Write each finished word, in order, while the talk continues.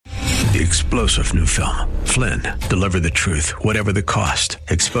The explosive new film, Flynn, deliver the truth, whatever the cost,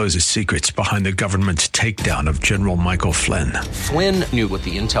 exposes secrets behind the government's takedown of General Michael Flynn. Flynn knew what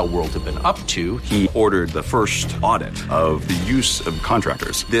the intel world had been up to. He ordered the first audit of the use of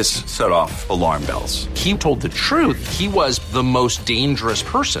contractors. This set off alarm bells. He told the truth. He was the most dangerous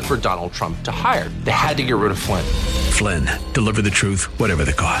person for Donald Trump to hire. They had to get rid of Flynn. Flynn, deliver the truth, whatever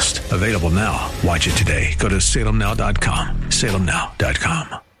the cost. Available now. Watch it today. Go to salemnow.com.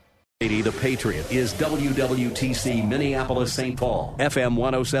 salemnow.com. The Patriot is WWTC Minneapolis, St. Paul, FM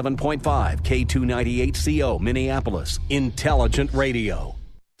 107.5, K298CO Minneapolis, Intelligent Radio.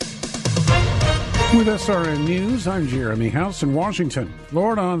 With SRN News, I'm Jeremy House in Washington.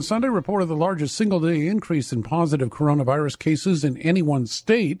 Florida on Sunday reported the largest single-day increase in positive coronavirus cases in any one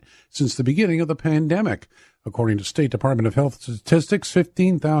state since the beginning of the pandemic. According to State Department of Health statistics,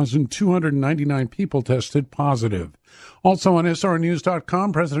 15,299 people tested positive. Also on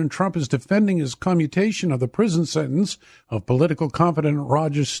SRNews.com, President Trump is defending his commutation of the prison sentence of political confidant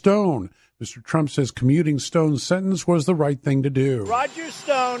Roger Stone. Mr. Trump says commuting Stone's sentence was the right thing to do. Roger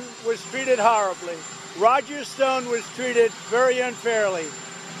Stone was treated horribly. Roger Stone was treated very unfairly.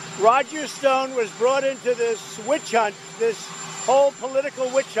 Roger Stone was brought into this witch hunt, this whole political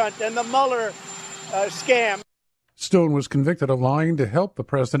witch hunt, and the Mueller scam. Stone was convicted of lying to help the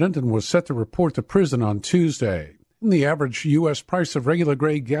president and was set to report to prison on Tuesday. The average U.S. price of regular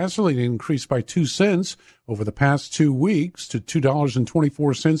grade gasoline increased by 2 cents over the past 2 weeks to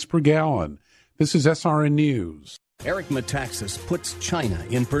 $2.24 per gallon. This is SRN News. Eric Metaxas puts China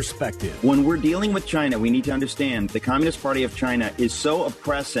in perspective. When we're dealing with China, we need to understand the Communist Party of China is so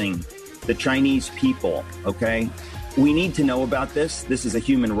oppressing the Chinese people, okay? We need to know about this. This is a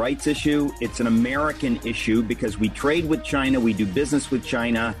human rights issue. It's an American issue because we trade with China. We do business with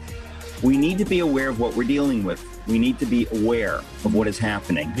China. We need to be aware of what we're dealing with. We need to be aware of what is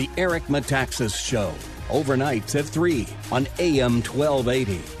happening. The Eric Metaxas Show, overnights at 3 on AM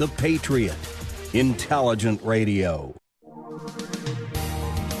 1280. The Patriot, Intelligent Radio.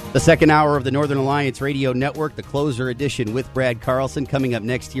 The second hour of the Northern Alliance Radio Network, the closer edition with Brad Carlson, coming up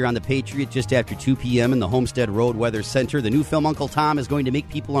next here on The Patriot just after 2 p.m. in the Homestead Road Weather Center. The new film Uncle Tom is going to make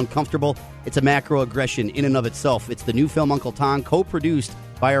people uncomfortable. It's a macroaggression in and of itself. It's the new film Uncle Tom, co-produced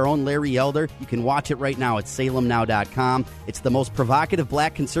by our own Larry Elder. You can watch it right now at salemnow.com. It's the most provocative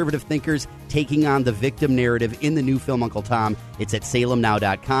black conservative thinkers taking on the victim narrative in the new film Uncle Tom. It's at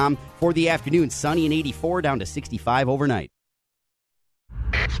salemnow.com. For the afternoon, sunny and 84, down to 65 overnight.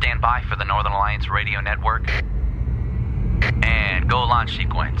 Stand by for the Northern Alliance Radio Network. And go launch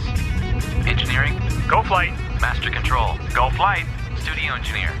sequence. Engineering, go flight. Master control, go flight. Studio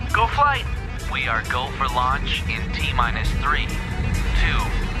engineer, go flight. We are go for launch in T-minus 3, 2,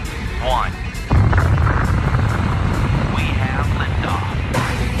 1. We have liftoff.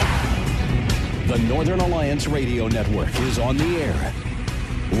 The Northern Alliance Radio Network is on the air.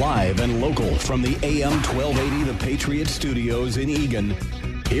 Live and local from the AM 1280 The Patriot Studios in Eagan.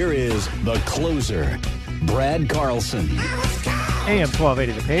 Here is the closer, Brad Carlson. AM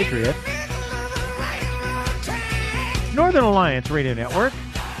 1280 The Patriot. Northern Alliance Radio Network.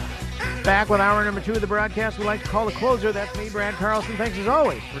 Back with hour number 2 of the broadcast we like to call the closer. That's me, Brad Carlson. Thanks as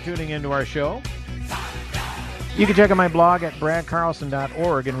always for tuning into our show. You can check out my blog at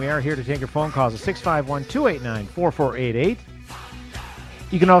bradcarlson.org, and we are here to take your phone calls at 651-289-4488.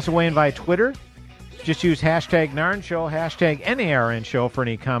 You can also weigh in via Twitter. Just use hashtag NARN Show, hashtag NARN Show for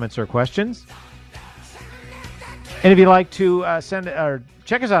any comments or questions. And if you'd like to send or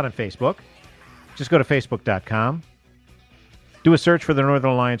check us out on Facebook, just go to facebook.com. Do a search for the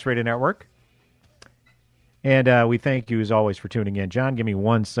Northern Alliance Radio Network. And we thank you, as always, for tuning in. John, give me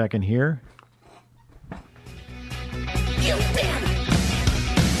 1 second here.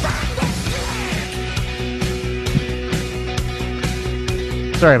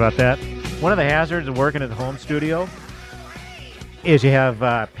 Sorry about that. One of the hazards of working at the home studio is you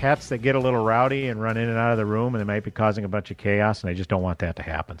have pets that get a little rowdy and run in and out of the room, and they might be causing a bunch of chaos, and I just don't want that to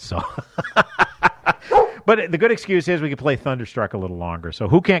happen. So, but the good excuse is we can play Thunderstruck a little longer. So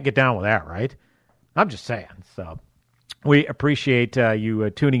who can't get down with that, right? I'm just saying. So we appreciate you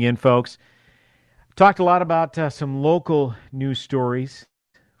tuning in, folks. Talked a lot about some local news stories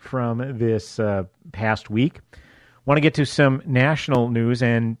from this past week. Want to get to some national news,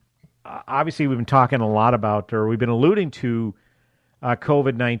 and obviously we've been talking a lot about, or we've been alluding to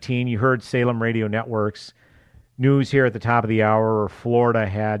COVID-19. You heard Salem Radio Network's news here at the top of the hour. Florida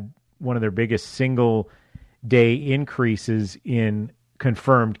had one of their biggest single-day increases in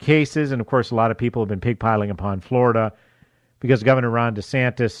confirmed cases, and of course a lot of people have been pigpiling upon Florida because Governor Ron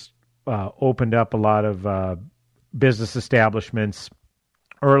DeSantis opened up a lot of business establishments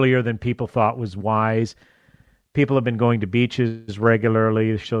earlier than people thought was wise. People have been going to beaches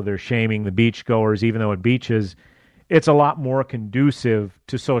regularly, so they're shaming the beachgoers, even though at beaches it's a lot more conducive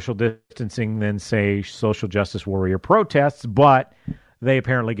to social distancing than, say, social justice warrior protests, but they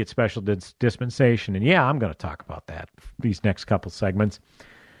apparently get special dispensation. And yeah, I'm going to talk about that these next couple segments.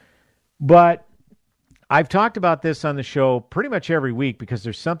 But I've talked about this on the show pretty much every week because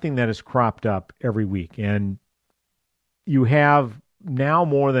there's something that has cropped up every week. And you have now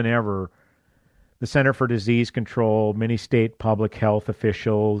more than ever the Center for Disease Control, many state public health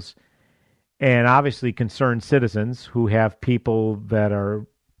officials, and obviously concerned citizens who have people that are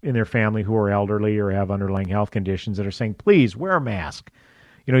in their family who are elderly or have underlying health conditions that are saying, please wear a mask.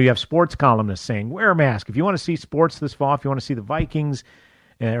 You know, you have sports columnists saying, wear a mask. If you want to see sports this fall, if you want to see the Vikings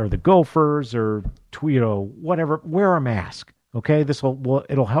or the Gophers or, whatever, wear a mask. Okay,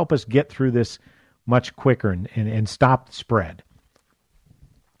 it'll help us get through this much quicker and stop the spread.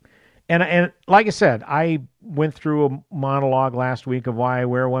 And like I said, I went through a monologue last week of why I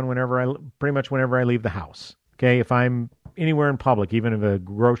wear one whenever I leave the house. Okay, if I'm anywhere in public, even in a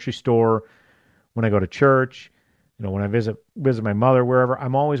grocery store, when I go to church, when I visit my mother, wherever,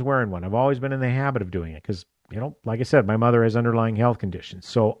 I'm always wearing one. I've always been in the habit of doing it because, like I said, my mother has underlying health conditions.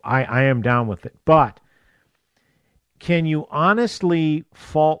 So I am down with it. But can you honestly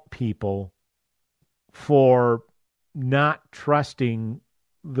fault people for not trusting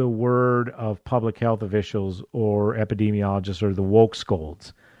the word of public health officials or epidemiologists or the woke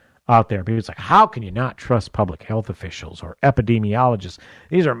scolds out there? Because it's like, how can you not trust public health officials or epidemiologists?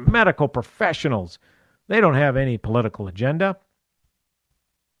 These are medical professionals. They don't have any political agenda.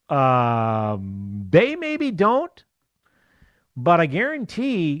 They maybe don't, but I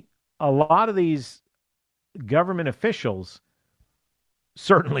guarantee a lot of these government officials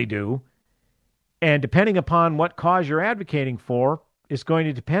certainly do. And depending upon what cause you're advocating for, is going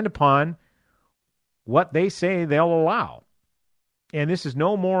to depend upon what they say they'll allow. And this is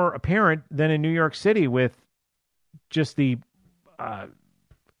no more apparent than in New York City with just the,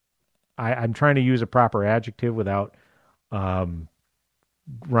 I'm trying to use a proper adjective without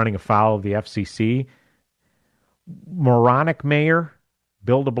running afoul of the FCC. Moronic mayor,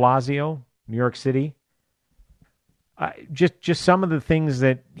 Bill de Blasio, New York City. Just some of the things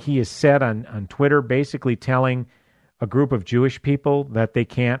that he has said on Twitter, basically telling a group of Jewish people that they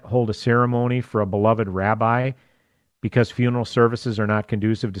can't hold a ceremony for a beloved rabbi because funeral services are not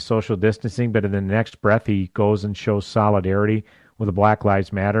conducive to social distancing, but in the next breath he goes and shows solidarity with a Black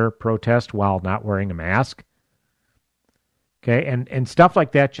Lives Matter protest while not wearing a mask. Okay, and stuff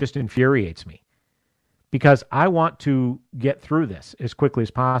like that just infuriates me because I want to get through this as quickly as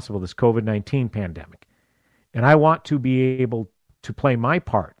possible, this COVID-19 pandemic. And I want to be able to play my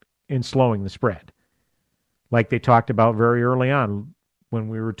part in slowing the spread. Like they talked about very early on when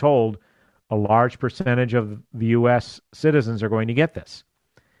we were told a large percentage of the U.S. citizens are going to get this.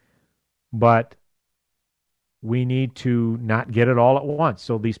 But we need to not get it all at once.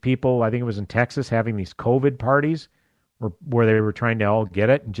 So these people, I think it was in Texas, having these COVID parties where they were trying to all get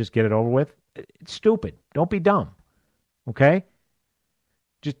it and just get it over with. It's stupid. Don't be dumb. Okay?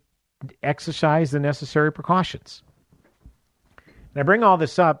 Just exercise the necessary precautions. And I bring all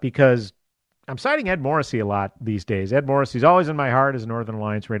this up because I'm citing Ed Morrissey a lot these days. Ed Morrissey's always in my heart as a Northern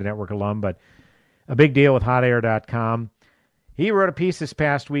Alliance Radio Network alum, but a big deal with HotAir.com. He wrote a piece this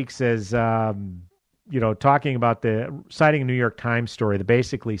past week, says, talking about citing a New York Times story that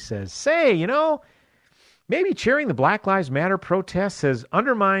basically says, maybe cheering the Black Lives Matter protests has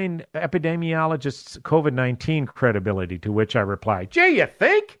undermined epidemiologists' COVID-19 credibility, to which I replied, gee, you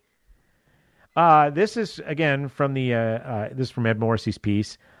think? This is, again, from this is from Ed Morrissey's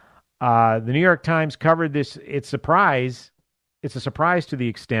piece. The New York Times covered this. It's a surprise to the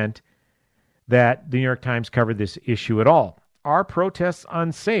extent that the New York Times covered this issue at all. Are protests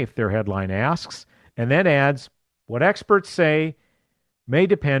unsafe? Their headline asks, and then adds, what experts say may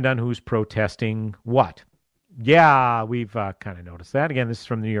depend on who's protesting what. Yeah, we've kind of noticed that. Again, this is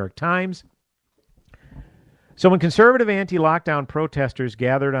from the New York Times. So when conservative anti-lockdown protesters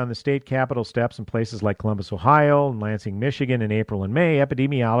gathered on the state capitol steps in places like Columbus, Ohio, and Lansing, Michigan in April and May,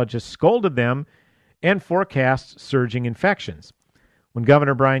 epidemiologists scolded them and forecast surging infections. When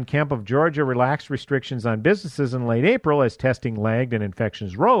Governor Brian Kemp of Georgia relaxed restrictions on businesses in late April as testing lagged and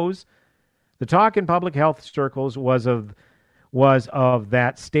infections rose, the talk in public health circles was of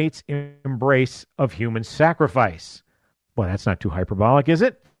that state's embrace of human sacrifice. Boy, that's not too hyperbolic, is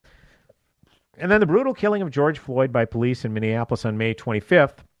it? And then the brutal killing of George Floyd by police in Minneapolis on May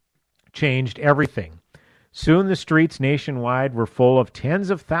 25th changed everything. Soon the streets nationwide were full of tens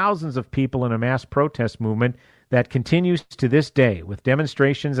of thousands of people in a mass protest movement that continues to this day with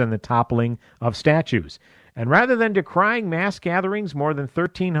demonstrations and the toppling of statues. And rather than decrying mass gatherings, more than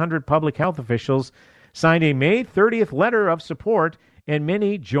 1,300 public health officials signed a May 30th letter of support, and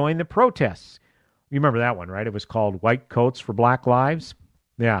many joined the protests. You remember that one, right? It was called White Coats for Black Lives.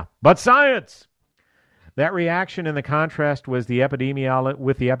 Yeah, but science! That reaction in the contrast was with the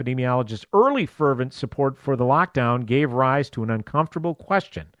epidemiologist's early fervent support for the lockdown gave rise to an uncomfortable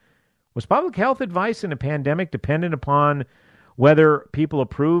question. Was public health advice in a pandemic dependent upon whether people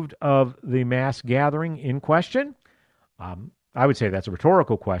approved of the mass gathering in question? I would say that's a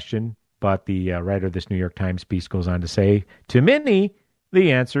rhetorical question, but the writer of this New York Times piece goes on to say, to many,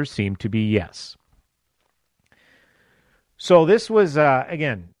 the answer seemed to be yes. So this was,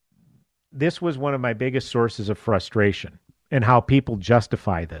 this was one of my biggest sources of frustration and how people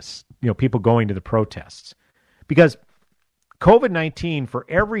justify this, people going to the protests. Because COVID-19, for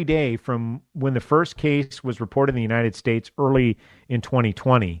every day from when the first case was reported in the United States early in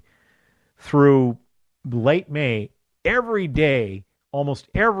 2020 through late May, every day, almost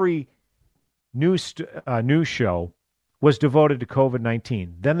every news show was devoted to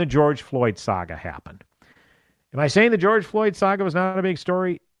COVID-19. Then the George Floyd saga happened. Am I saying the George Floyd saga was not a big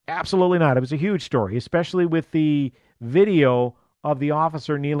story? Absolutely not. It was a huge story, especially with the video of the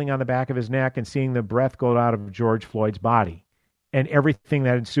officer kneeling on the back of his neck and seeing the breath go out of George Floyd's body and everything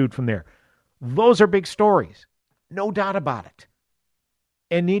that ensued from there. Those are big stories, no doubt about it,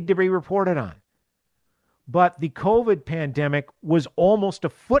 and need to be reported on. But the COVID pandemic was almost a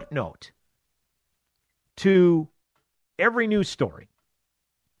footnote to every news story,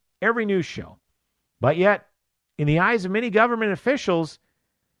 every news show. But yet, in the eyes of many government officials,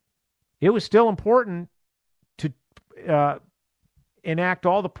 it was still important to enact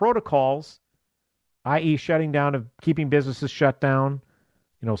all the protocols, i.e. shutting down of keeping businesses shut down,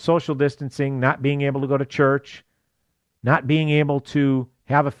 social distancing, not being able to go to church, not being able to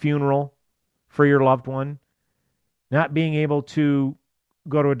have a funeral for your loved one, not being able to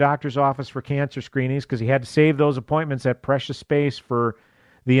go to a doctor's office for cancer screenings because he had to save those appointments at precious space for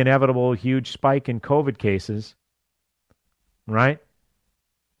the inevitable huge spike in COVID cases, right?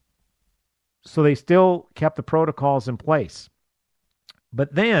 So they still kept the protocols in place.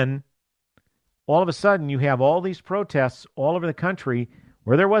 But then, all of a sudden, you have all these protests all over the country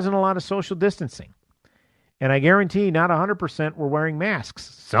where there wasn't a lot of social distancing. And I guarantee not 100% were wearing masks.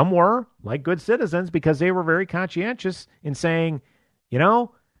 Some were, like good citizens, because they were very conscientious in saying,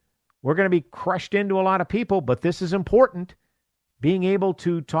 we're going to be crushed into a lot of people, but this is important. Being able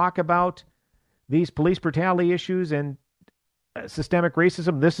to talk about these police brutality issues and systemic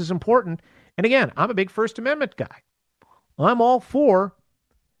racism, this is important. And again, I'm a big First Amendment guy. I'm all for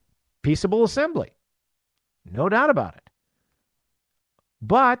peaceable assembly. No doubt about it.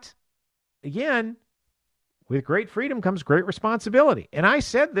 But, again, with great freedom comes great responsibility. And I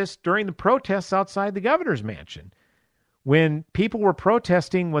said this during the protests outside the governor's mansion when people were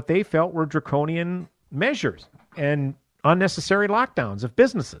protesting what they felt were draconian measures and unnecessary lockdowns of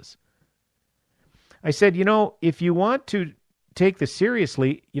businesses. I said, if you want to take this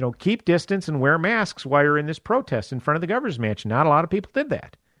seriously, keep distance and wear masks while you're in this protest in front of the governor's mansion. Not a lot of people did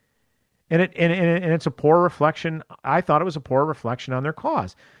that. And it's a poor reflection. I thought it was a poor reflection on their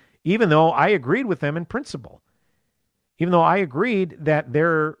cause, even though I agreed with them in principle, even though I agreed that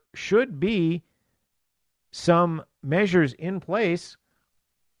there should be some measures in place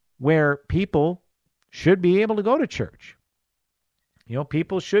where people should be able to go to church.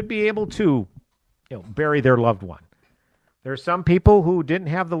 People should be able to, bury their loved one. There are some people who didn't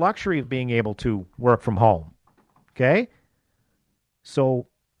have the luxury of being able to work from home. Okay? So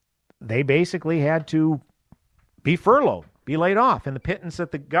they basically had to be furloughed, be laid off. And the pittance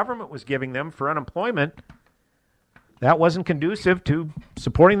that the government was giving them for unemployment, that wasn't conducive to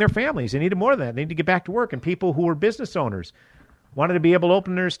supporting their families. They needed more than that. They needed to get back to work. And people who were business owners wanted to be able to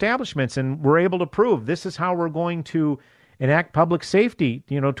open their establishments and were able to prove this is how we're going to enact public safety,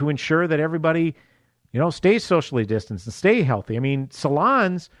 to ensure that everybody stay socially distanced and stay healthy. I mean,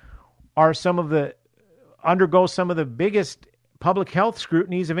 salons undergo some of the biggest public health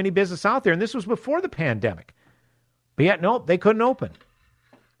scrutinies of any business out there. And this was before the pandemic. But yet, nope, they couldn't open.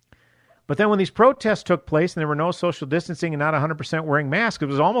 But then when these protests took place and there were no social distancing and not 100% wearing masks, it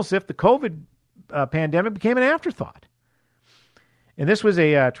was almost as if the COVID pandemic became an afterthought. And this was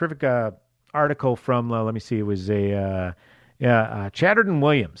a terrific article from, let me see, it was Chatterton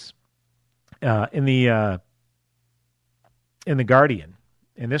Williams. In the Guardian,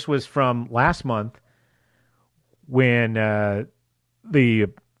 and this was from last month when the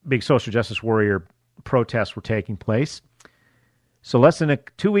big social justice warrior protests were taking place. So less than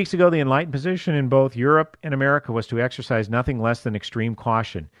 2 weeks ago, the enlightened position in both Europe and America was to exercise nothing less than extreme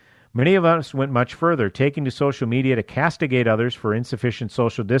caution. Many of us went much further, taking to social media to castigate others for insufficient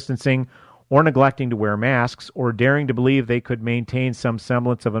social distancing or neglecting to wear masks or daring to believe they could maintain some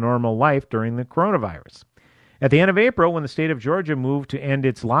semblance of a normal life during the coronavirus. At the end of April, when the state of Georgia moved to end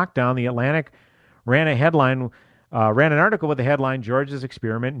its lockdown, the Atlantic ran an article with the headline, Georgia's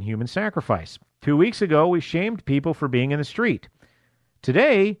Experiment in Human Sacrifice. 2 weeks ago, we shamed people for being in the street.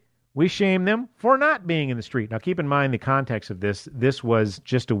 Today, we shame them for not being in the street. Now, keep in mind the context of this. This was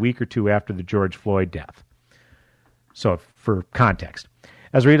just a week or two after the George Floyd death. So, for context.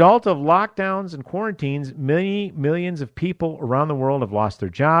 As a result of lockdowns and quarantines, many millions of people around the world have lost their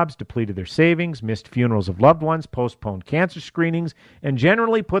jobs, depleted their savings, missed funerals of loved ones, postponed cancer screenings, and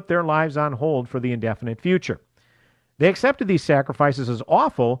generally put their lives on hold for the indefinite future. They accepted these sacrifices as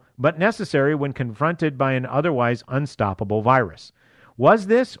awful, but necessary when confronted by an otherwise unstoppable virus. Was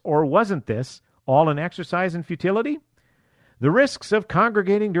this, or wasn't this, all an exercise in futility? The risks of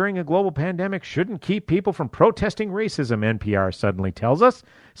congregating during a global pandemic shouldn't keep people from protesting racism, NPR suddenly tells us,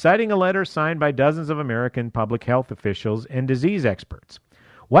 citing a letter signed by dozens of American public health officials and disease experts.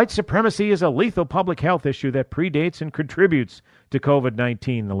 White supremacy is a lethal public health issue that predates and contributes to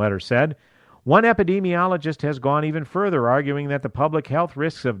COVID-19, the letter said. One epidemiologist has gone even further, arguing that the public health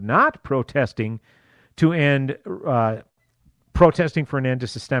risks of not protesting for an end to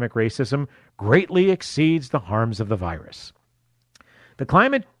systemic racism greatly exceeds the harms of the virus. The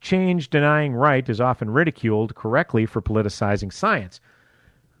climate change denying right is often ridiculed correctly for politicizing science.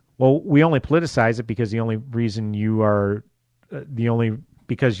 Well, we only politicize it because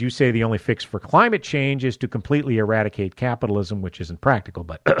because you say the only fix for climate change is to completely eradicate capitalism, which isn't practical,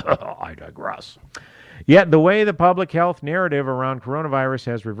 but I digress. Yet the way the public health narrative around coronavirus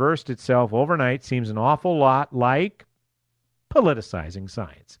has reversed itself overnight seems an awful lot like politicizing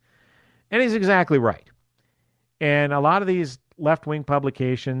science. And he's exactly right. And a lot of these left-wing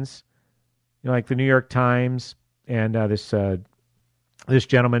publications, like the New York Times and this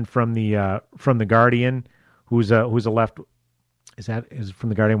gentleman from the Guardian, who's a left. Is from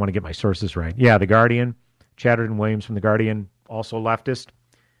the Guardian? I want to get my sources right. Yeah, the Guardian. Chatterton Williams from the Guardian, also leftist.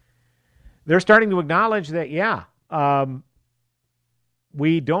 They're starting to acknowledge that,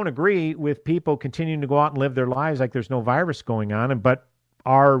 we don't agree with people continuing to go out and live their lives like there's no virus going on, but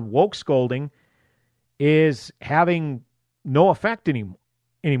our woke scolding is having no effect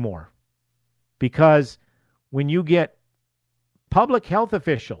anymore. Because when you get public health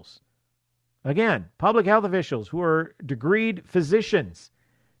officials, again, public health officials who are degreed physicians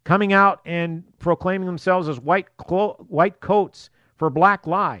coming out and proclaiming themselves as white coats for black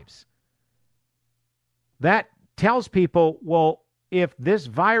lives, that tells people, well, if this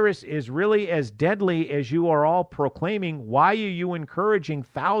virus is really as deadly as you are all proclaiming, why are you encouraging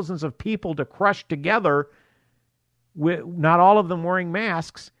thousands of people to crush together, with not all of them wearing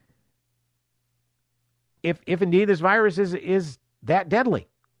masks, if indeed this virus is that deadly?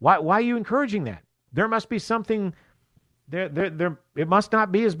 Why are you encouraging that? There must be something there. It must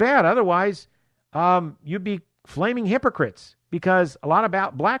not be as bad. Otherwise, you'd be flaming hypocrites, because a lot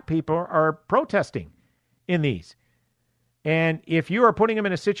of black people are protesting in these. And if you are putting them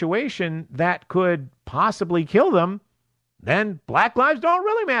in a situation that could possibly kill them, then black lives don't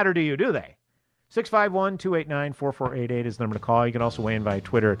really matter to you, do they? 651-289-4488 is the number to call. You can also weigh in via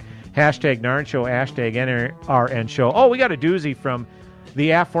Twitter at #NARN Show, #NRN Show. Oh, we got a doozy from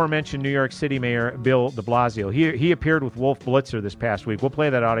the aforementioned New York City Mayor Bill de Blasio. He appeared with Wolf Blitzer this past week. We'll play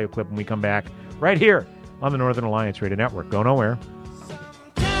that audio clip when we come back right here on the Northern Alliance Radio Network. Go nowhere.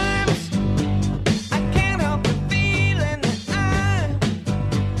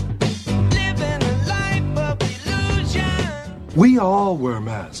 We all wear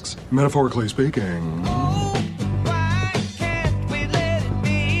masks, metaphorically speaking.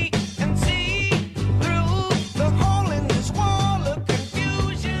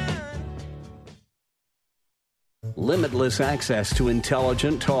 Limitless access to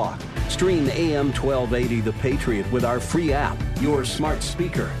intelligent talk. Stream AM 1280 The Patriot with our free app, your smart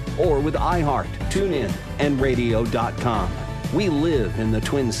speaker, or with iHeart, TuneIn, and radio.com. We live in the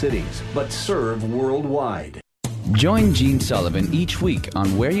Twin Cities, but serve worldwide. Join Gene Sullivan each week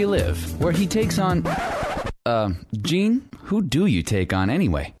on Where You Live, where he takes on... Gene, who do you take on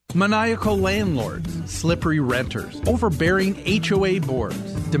anyway? Maniacal landlords, slippery renters, overbearing HOA boards,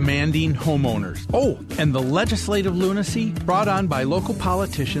 demanding homeowners. Oh, and the legislative lunacy brought on by local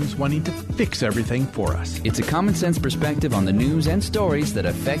politicians wanting to fix everything for us. It's a common sense perspective on the news and stories that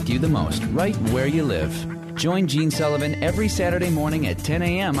affect you the most, right where you live. Join Gene Sullivan every Saturday morning at 10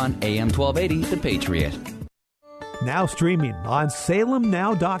 a.m. on AM 1280, The Patriot. Now streaming on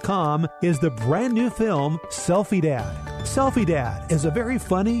SalemNow.com is the brand new film Selfie Dad. Selfie Dad is a very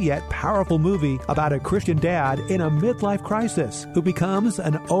funny yet powerful movie about a Christian dad in a midlife crisis who becomes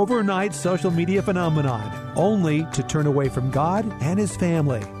an overnight social media phenomenon, only to turn away from God and his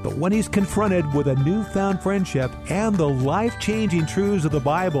family. But when he's confronted with a newfound friendship and the life-changing truths of the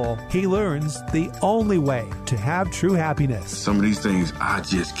Bible, he learns the only way to have true happiness. Some of these things I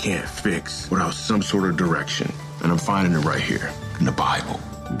just can't fix without some sort of direction. And I'm finding it right here in the Bible.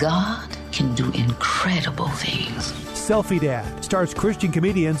 God can do incredible things. Selfie Dad stars Christian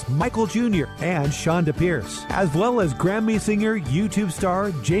comedians Michael Jr. and Shonda Pierce, as well as Grammy singer, YouTube star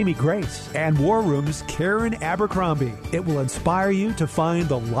Jamie Grace, and War Room's Karen Abercrombie. It will inspire you to find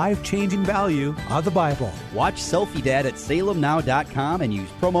the life-changing value of the Bible. Watch Selfie Dad at SalemNow.com and use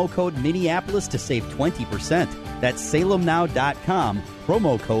promo code Minneapolis to save 20%. That's SalemNow.com,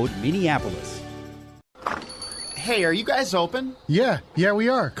 promo code Minneapolis. Hey, are you guys open? Yeah, we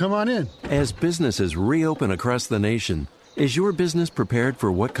are. Come on in. As businesses reopen across the nation, is your business prepared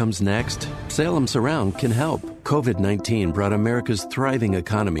for what comes next? Salem Surround can help. COVID-19 brought America's thriving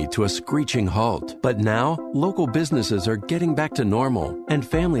economy to a screeching halt. But now, local businesses are getting back to normal, and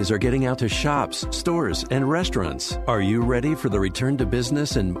families are getting out to shops, stores, and restaurants. Are you ready for the return to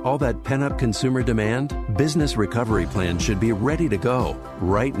business and all that pent-up consumer demand? Business Recovery Plan should be ready to go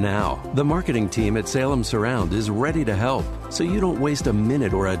right now. The marketing team at Salem Surround is ready to help, so you don't waste a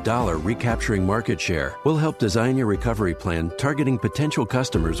minute or a dollar recapturing market share. We'll help design your recovery plan targeting potential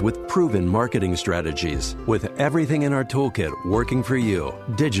customers with proven marketing strategies. With everything in our toolkit working for you: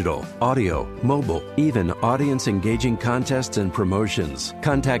 digital, audio, mobile, even audience-engaging contests and promotions.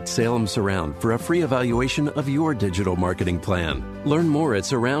 Contact Salem Surround for a free evaluation of your digital marketing plan. Learn more at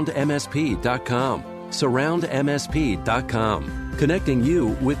surroundmsp.com. Surroundmsp.com. Connecting you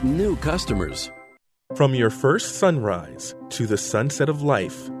with new customers. From your first sunrise to the sunset of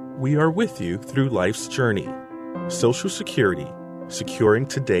life, we are with you through life's journey. Social Security, securing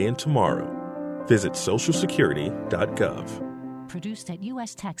today and tomorrow. Visit socialsecurity.gov. Produced at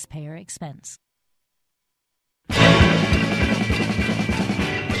U.S. taxpayer expense.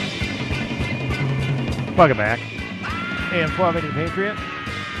 Welcome back. AM 1280 The Patriot.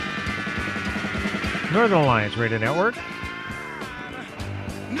 Northern Alliance Radio Network.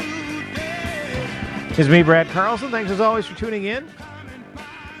 It's me, Brad Carlson. Thanks as always for tuning in.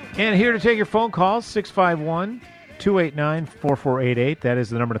 And here to take your phone calls, 651-289-4488. That is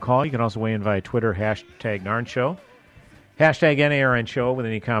the number to call. You can also weigh in via Twitter, hashtag NARN Show. Hashtag NARN Show with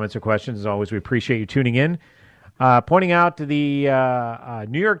any comments or questions. As always, we appreciate you tuning in. Pointing out to the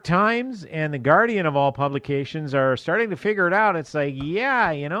New York Times and the Guardian of all publications are starting to figure it out. It's like,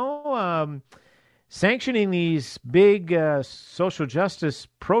 sanctioning these big social justice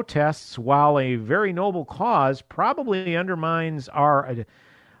protests while a very noble cause probably undermines our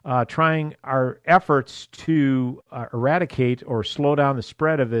efforts to eradicate or slow down the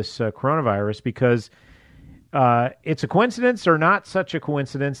spread of this coronavirus, because it's a coincidence or not such a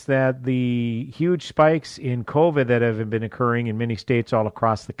coincidence that the huge spikes in COVID that have been occurring in many states all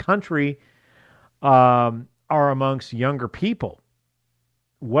across the country are amongst younger people.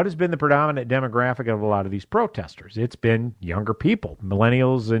 What has been the predominant demographic of a lot of these protesters? It's been younger people,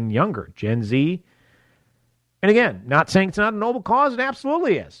 millennials and younger, Gen Z. And again, not saying it's not a noble cause, it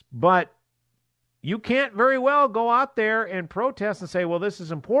absolutely is. But you can't very well go out there and protest and say, well, this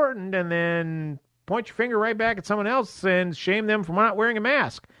is important, and then point your finger right back at someone else and shame them for not wearing a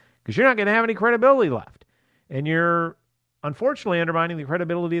mask, because you're not going to have any credibility left. And you're unfortunately undermining the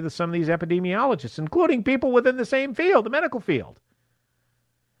credibility of some of these epidemiologists, including people within the same field, the medical field.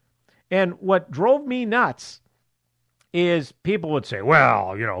 And what drove me nuts is people would say,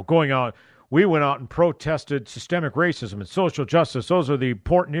 well, going out, we went out and protested systemic racism and social justice. Those are the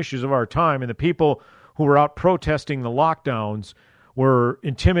important issues of our time. And the people who were out protesting the lockdowns were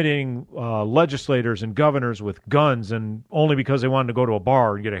intimidating legislators and governors with guns, and only because they wanted to go to a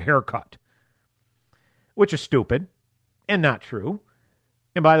bar and get a haircut, which is stupid and not true.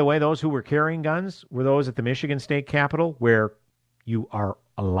 And by the way, those who were carrying guns were those at the Michigan State Capitol, where you are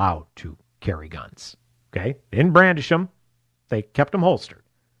allowed to carry guns. Okay? They didn't brandish them. They kept them holstered.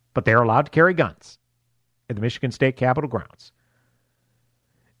 But they're allowed to carry guns at the Michigan State Capitol grounds.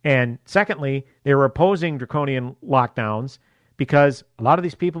 And secondly, they were opposing draconian lockdowns because a lot of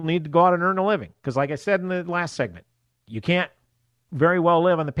these people need to go out and earn a living. Because like I said in the last segment, you can't very well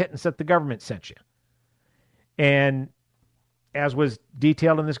live on the pittance that the government sent you. And as was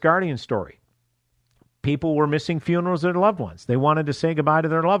detailed in this Guardian story, people were missing funerals of their loved ones. They wanted to say goodbye to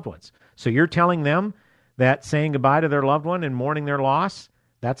their loved ones. So you're telling them that saying goodbye to their loved one and mourning their loss,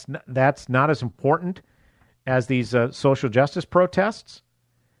 that's not as important as these social justice protests,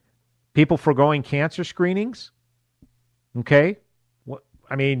 people foregoing cancer screenings. Okay?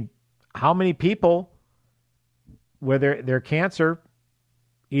 I mean, how many people where their cancer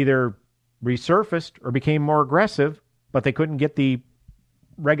either resurfaced or became more aggressive, but they couldn't get the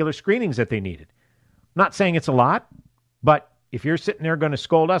regular screenings that they needed? I'm not saying it's a lot, but if you're sitting there going to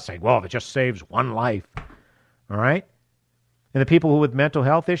scold us, saying, well, it just saves one life, all right? And the people who with mental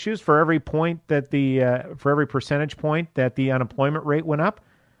health issues, for every percentage point that the unemployment rate went up,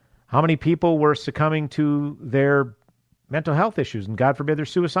 how many people were succumbing to their mental health issues and, God forbid, their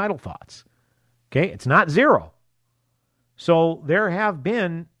suicidal thoughts? Okay, it's not zero. So there have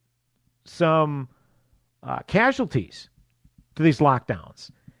been some casualties to these lockdowns.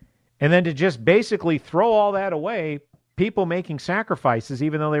 And then to just basically throw all that away, people making sacrifices,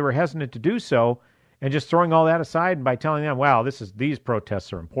 even though they were hesitant to do so, and just throwing all that aside and by telling them, wow, these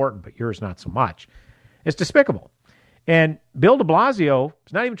protests are important, but yours not so much. It's despicable. And Bill de Blasio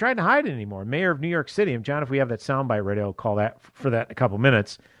is not even trying to hide it anymore. Mayor of New York City. And John, if we have that soundbite ready, I'll call that for that in a couple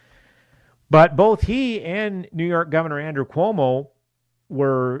minutes. But both he and New York Governor Andrew Cuomo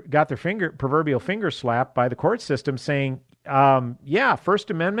got their proverbial finger slapped by the court system, saying,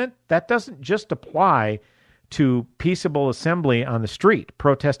 First Amendment, that doesn't just apply to peaceable assembly on the street,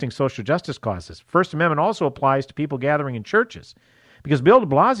 protesting social justice causes. First Amendment also applies to people gathering in churches. Because Bill de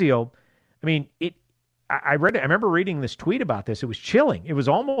Blasio, I mean, I remember reading this tweet about this. It was chilling. It was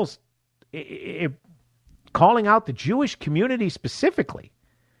almost calling out the Jewish community specifically,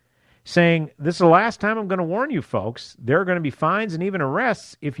 saying, this is the last time I'm going to warn you folks. There are going to be fines and even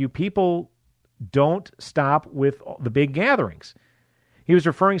arrests if you people don't stop with the big gatherings. He was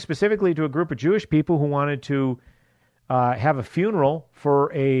referring specifically to a group of Jewish people who wanted to have a funeral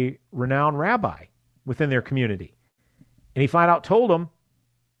for a renowned rabbi within their community. And he flat out told them,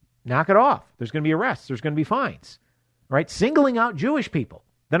 knock it off. There's going to be arrests. There's going to be fines. Right? Singling out Jewish people.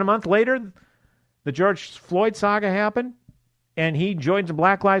 Then a month later, the George Floyd saga happened, and he joined the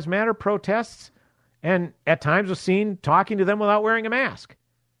Black Lives Matter protests, and at times was seen talking to them without wearing a mask.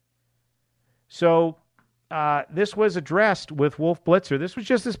 So this was addressed with Wolf Blitzer. This was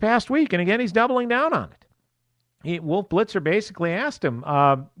just this past week, and again, he's doubling down on it. Wolf Blitzer basically asked him,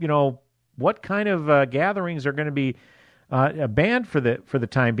 what kind of gatherings are going to be banned for the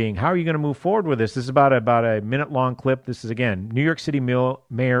time being? How are you going to move forward with this? This is about a minute-long clip. This is, again, New York City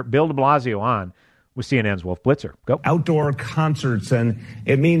Mayor Bill de Blasio on with CNN's Wolf Blitzer. Go. Outdoor concerts, and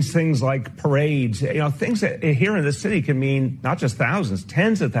it means things like parades. Things that here in the city can mean not just thousands,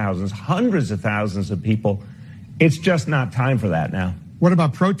 tens of thousands, hundreds of thousands of people. It's just not time for that now. What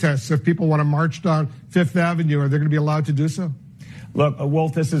about protests? If people want to march down Fifth Avenue, are they going to be allowed to do so? Look,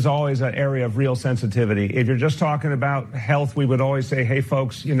 Wolf, this is always an area of real sensitivity. If you're just talking about health, we would always say, hey,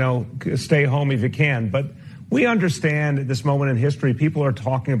 folks, stay home if you can. But we understand at this moment in history, people are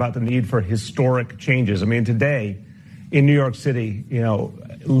talking about the need for historic changes. I mean, today in New York City,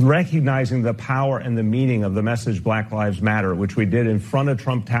 recognizing the power and the meaning of the message Black Lives Matter, which we did in front of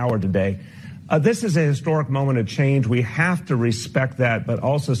Trump Tower today, this is a historic moment of change. We have to respect that, but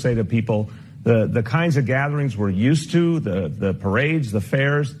also say to people, the kinds of gatherings we're used to, the parades, the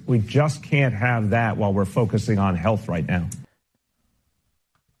fairs, we just can't have that while we're focusing on health right now.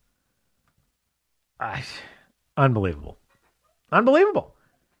 Unbelievable.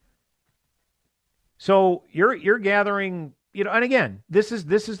 So you're gathering, and again, this is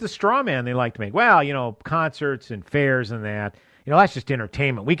the straw man they like to make. Well, concerts and fairs and that, that's just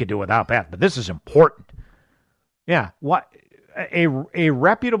entertainment. We could do without that, but this is important. Yeah, what a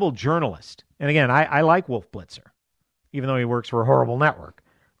reputable journalist. And again, I like Wolf Blitzer, even though he works for a horrible network.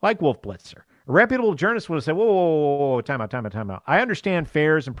 Like Wolf Blitzer. A reputable journalist would have said, whoa, time out. I understand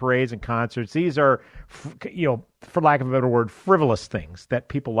fairs and parades and concerts. These are, for lack of a better word, frivolous things that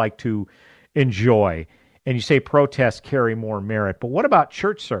people like to enjoy. And you say protests carry more merit. But what about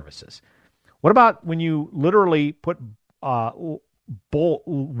church services? What about when you literally put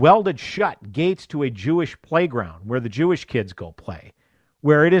welded shut gates to a Jewish playground where the Jewish kids go play,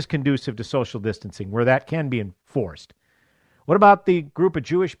 where it is conducive to social distancing, where that can be enforced? What about the group of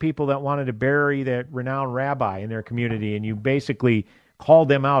Jewish people that wanted to bury that renowned rabbi in their community, and you basically called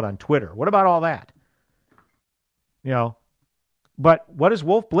them out on Twitter? What about all that? But what does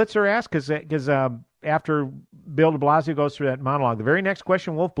Wolf Blitzer ask? Because after Bill de Blasio goes through that monologue, the very next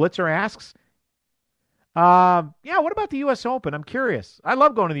question Wolf Blitzer asks, what about the U.S. Open? I'm curious. I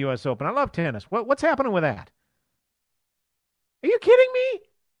love going to the U.S. Open. I love tennis. What's happening with that? Are you kidding me?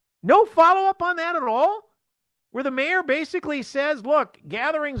 No follow-up on that at all? where the mayor basically says, look,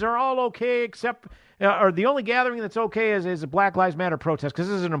 gatherings are all okay except, or the only gathering that's okay is a Black Lives Matter protest because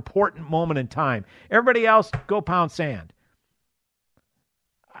this is an important moment in time. Everybody else, go pound sand.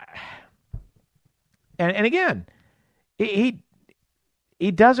 And again, he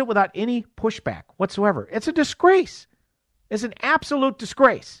does it without any pushback whatsoever. It's a disgrace. It's an absolute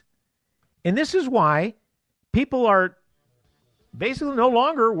disgrace. And this is why people are basically no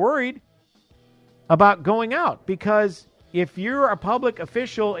longer worried about going out, because if you're a public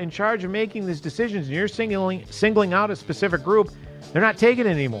official in charge of making these decisions and you're singling out a specific group, they're not taking it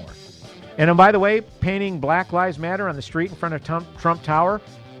anymore. And by the way, painting Black Lives Matter on the street in front of Trump Tower,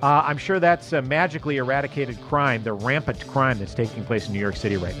 I'm sure that's a magically eradicated crime, the rampant crime that's taking place in New York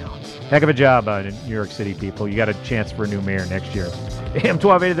City right now. Heck of a job, New York City people. You got a chance for a new mayor next year. AM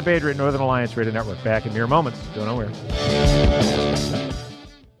 1280 The Patriot, Northern Alliance Radio Network. Back in mere moments. Don't know where.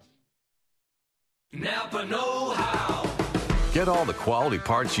 Napa know-how. Get all the quality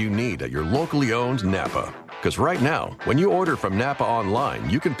parts you need at your locally owned Napa. Because right now, when you order from Napa online,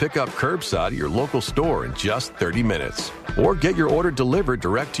 you can pick up curbside at your local store in just 30 minutes. Or get your order delivered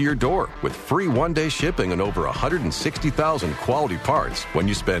direct to your door with free one-day shipping on over 160,000 quality parts when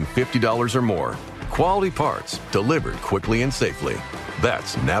you spend $50 or more. Quality parts delivered quickly and safely.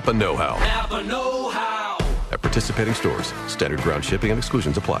 That's Napa know-how. Napa know-how. At participating stores, standard ground shipping and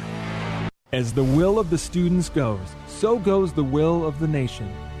exclusions apply. As the will of the students goes, so goes the will of the nation.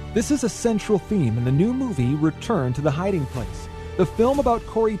 This is a central theme in the new movie Return to the Hiding Place, the film about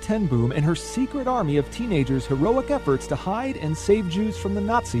Corrie ten Boom and her secret army of teenagers' heroic efforts to hide and save Jews from the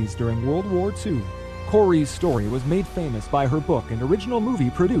Nazis during World War II. Corrie's story was made famous by her book and original movie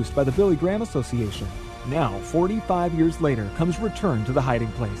produced by the Billy Graham Association. Now, 45 years later, comes Return to the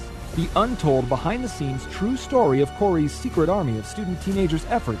Hiding Place, the untold behind-the-scenes true story of Corrie's secret army of student teenagers'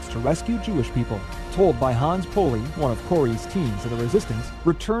 efforts to rescue Jewish people. Told by Hans Poley, one of Corrie's teens of the Resistance,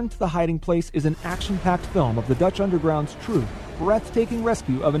 Return to the Hiding Place is an action-packed film of the Dutch Underground's true, breathtaking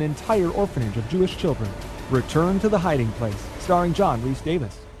rescue of an entire orphanage of Jewish children. Return to the Hiding Place, starring John Rhys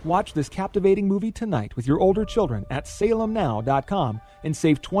Davis. Watch this captivating movie tonight with your older children at salemnow.com and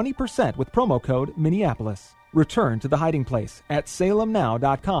save 20% with promo code Minneapolis. Return to the Hiding Place at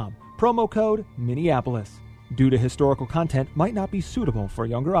salemnow.com. Promo code Minneapolis. Due to historical content might not be suitable for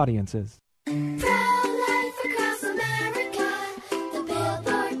younger audiences.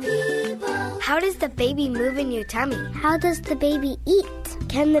 How does the baby move in your tummy? How does the baby eat?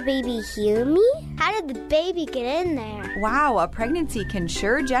 Can the baby hear me? How did the baby get in there? Wow, a pregnancy can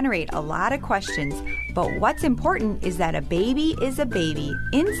sure generate a lot of questions. But what's important is that a baby is a baby,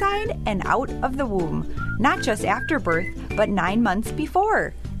 inside and out of the womb. Not just after birth, but 9 months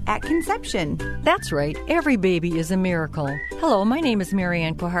before. At conception. That's right. Every baby is a miracle. Hello, my name is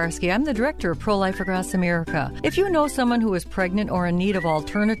Marianne Kuharski. I'm the director of Pro-Life Across America. If you know someone who is pregnant or in need of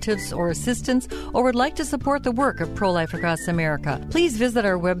alternatives or assistance or would like to support the work of Pro-Life Across America, please visit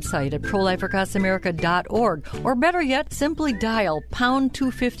our website at prolifeacrossamerica.org, or better yet, simply dial pound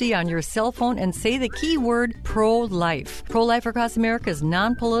 250 on your cell phone and say the keyword pro-life. Pro-Life Across America is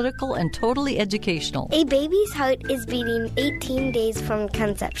non-political and totally educational. A baby's heart is beating 18 days from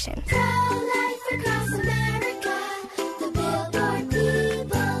conception.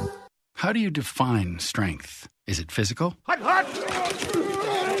 How do you define strength? Is it physical?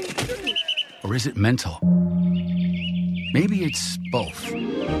 Or is it mental? Maybe it's both.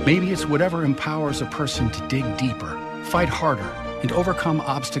 Maybe it's whatever empowers a person to dig deeper, fight harder, and overcome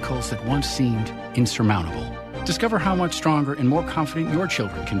obstacles that once seemed insurmountable. Discover how much stronger and more confident your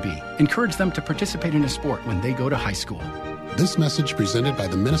children can be. Encourage them to participate in a sport when they go to high school. This message presented by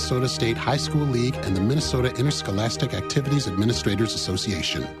the Minnesota State High School League and the Minnesota Interscholastic Activities Administrators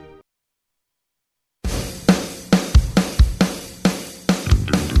Association.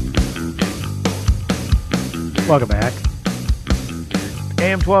 Welcome back.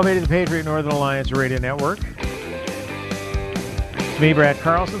 AM 1280 The Patriot, Northern Alliance Radio Network. It's me, Brad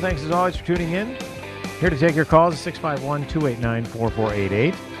Carlson. Thanks as always for tuning in. Here to take your calls at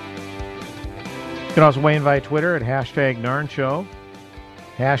 651-289-4488. You can also weigh in via Twitter at hashtag NARN Show,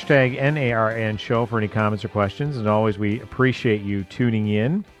 hashtag NARN Show for any comments or questions. As always, we appreciate you tuning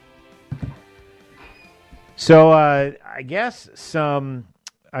in. So I guess the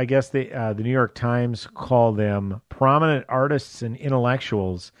New York Times call them prominent artists and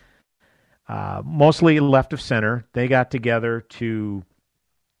intellectuals, mostly left of center. They got together to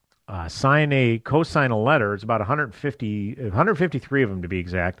co-sign a letter. It's about 153 of them to be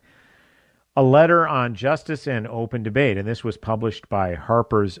exact. A letter on justice and open debate, and this was published by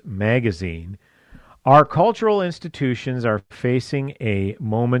Harper's Magazine. Our cultural institutions are facing a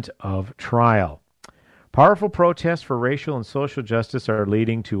moment of trial. Powerful protests for racial and social justice are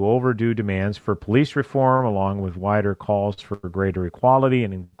leading to overdue demands for police reform, along with wider calls for greater equality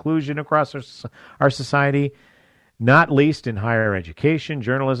and inclusion across our society, not least in higher education,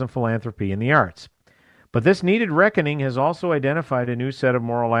 journalism, philanthropy, and the arts. But this needed reckoning has also identified a new set of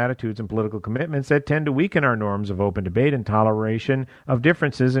moral attitudes and political commitments that tend to weaken our norms of open debate and toleration of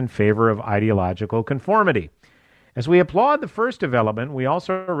differences in favor of ideological conformity. As we applaud the first development, we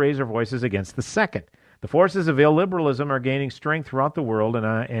also raise our voices against the second. The forces of illiberalism are gaining strength throughout the world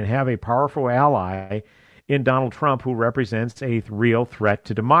and have a powerful ally in Donald Trump, who represents a real threat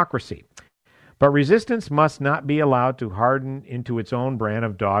to democracy. But resistance must not be allowed to harden into its own brand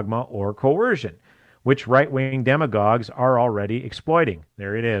of dogma or coercion, which right-wing demagogues are already exploiting.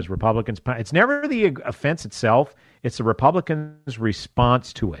 There it is, Republicans. It's never the offense itself, it's the Republicans'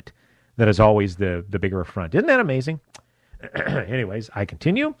 response to it that is always the bigger affront. Isn't that amazing? Anyways, I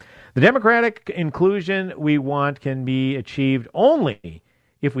continue. The democratic inclusion we want can be achieved only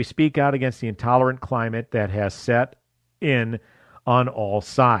if we speak out against the intolerant climate that has set in on all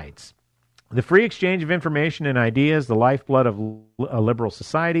sides. The free exchange of information and ideas, the lifeblood of a liberal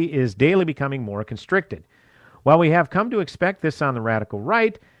society, is daily becoming more constricted. While we have come to expect this on the radical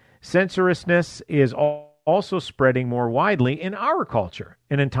right, censoriousness is also spreading more widely in our culture.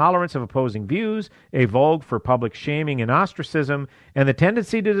 An intolerance of opposing views, a vogue for public shaming and ostracism, and the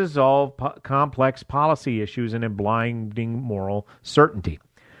tendency to dissolve complex policy issues in a blinding moral certainty.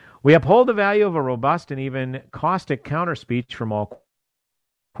 We uphold the value of a robust and even caustic counterspeech from all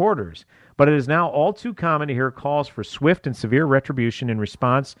quarters, but it is now all too common to hear calls for swift and severe retribution in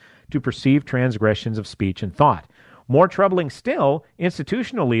response to perceived transgressions of speech and thought. More troubling still,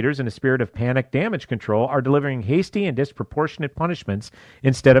 institutional leaders in a spirit of panic damage control are delivering hasty and disproportionate punishments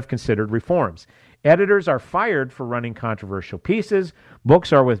instead of considered reforms. Editors are fired for running controversial pieces.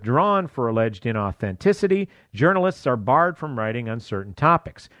 Books are withdrawn for alleged inauthenticity. Journalists are barred from writing uncertain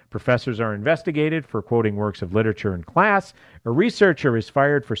topics. Professors are investigated for quoting works of literature in class. A researcher is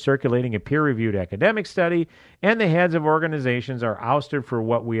fired for circulating a peer-reviewed academic study. And the heads of organizations are ousted for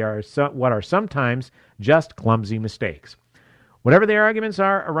what are sometimes just clumsy mistakes. Whatever the arguments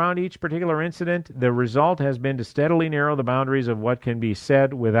are around each particular incident, the result has been to steadily narrow the boundaries of what can be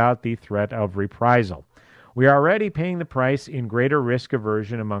said without the threat of reprisal. We are already paying the price in greater risk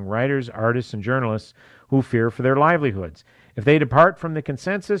aversion among writers, artists, and journalists who fear for their livelihoods if they depart from the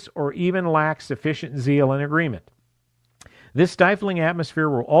consensus or even lack sufficient zeal and agreement. This stifling atmosphere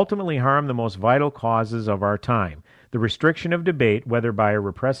will ultimately harm the most vital causes of our time. The restriction of debate, whether by a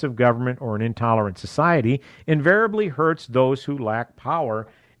repressive government or an intolerant society, invariably hurts those who lack power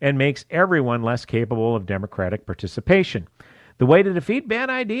and makes everyone less capable of democratic participation. The way to defeat bad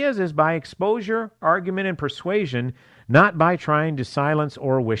ideas is by exposure, argument, and persuasion, not by trying to silence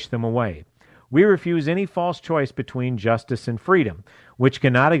or wish them away. We refuse any false choice between justice and freedom, which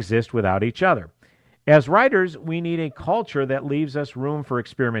cannot exist without each other. As writers, we need a culture that leaves us room for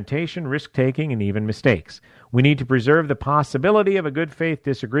experimentation, risk-taking, and even mistakes. We need to preserve the possibility of a good faith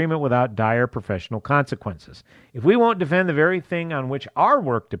disagreement without dire professional consequences. If we won't defend the very thing on which our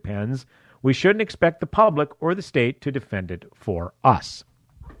work depends, we shouldn't expect the public or the state to defend it for us.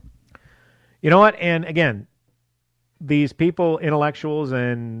 You know what? And again, these people, intellectuals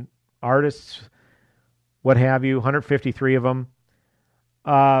and artists, what have you, 153 of them,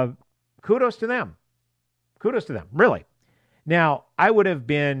 kudos to them. Kudos to them, really. Now, I would have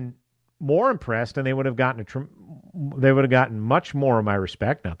been more impressed, and they would have gotten much more of my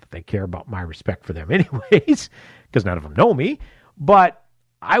respect. Not that they care about my respect for them anyways, because none of them know me. But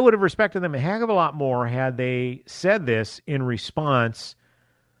I would have respected them a heck of a lot more had they said this in response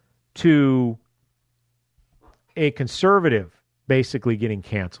to a conservative basically getting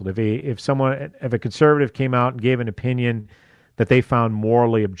canceled. If a conservative came out and gave an opinion that they found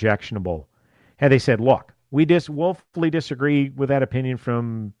morally objectionable, had they said, look, we willfully disagree with that opinion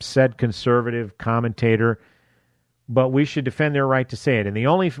from said conservative commentator, but we should defend their right to say it. And the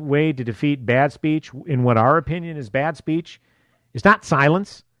only way to defeat bad speech, in what our opinion is bad speech, is not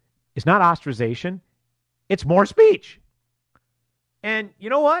silence, it's not ostracization, it's more speech. And you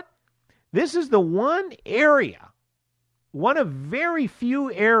know what? This is the one area, one of very few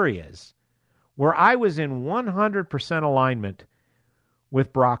areas, where I was in 100% alignment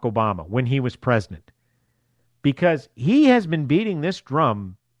with Barack Obama when he was president. Because he has been beating this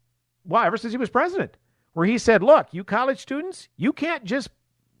drum, ever since he was president, where he said, look, you college students, you can't just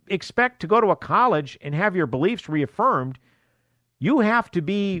expect to go to a college and have your beliefs reaffirmed. You have to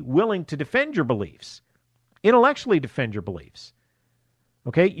be willing to defend your beliefs, intellectually defend your beliefs.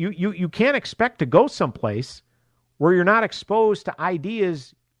 Okay? You can't expect to go someplace where you're not exposed to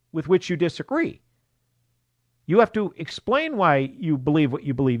ideas with which you disagree. You have to explain why you believe what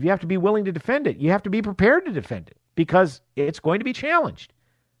you believe. You have to be willing to defend it. You have to be prepared to defend it because it's going to be challenged.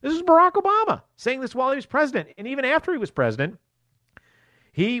 This is Barack Obama saying this while he was president. And even after he was president,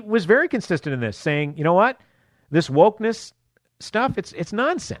 he was very consistent in this, saying, you know what? This wokeness stuff, it's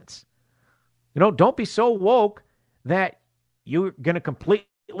nonsense. You know, don't be so woke that you're going to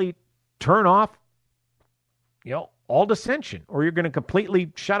completely turn off, you know, all dissension, or you're going to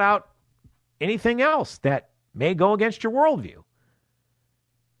completely shut out anything else that may go against your worldview.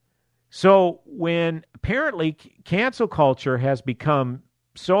 So when apparently cancel culture has become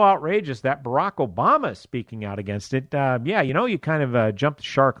so outrageous that Barack Obama is speaking out against it, you kind of jumped the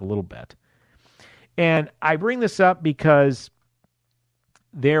shark a little bit. And I bring this up because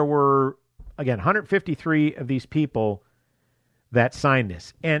there were, again, 153 of these people that signed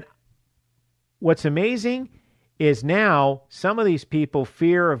this. And what's amazing is now some of these people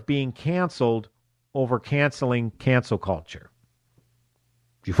fear of being canceled over canceling cancel culture.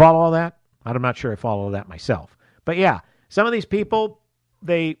 Do you follow all that? I'm not sure I follow that myself. But yeah, some of these people,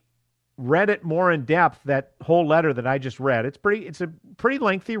 they read it more in depth, that whole letter that I just read. It's a pretty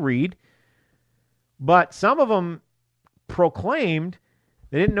lengthy read. But some of them proclaimed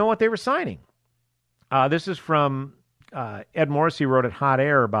they didn't know what they were signing. This is from Ed Morrissey wrote at Hot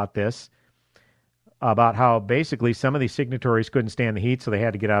Air about this, about how basically some of these signatories couldn't stand the heat, so they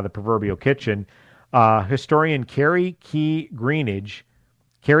had to get out of the proverbial kitchen. Historian Carrie K. Greenidge,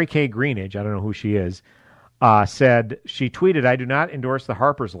 I don't know who she is, said, she tweeted, "I do not endorse the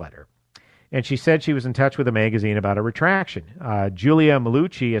Harper's letter." And she said she was in touch with the magazine about a retraction. Julia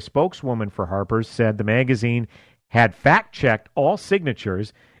Malucci, a spokeswoman for Harper's, said the magazine had fact-checked all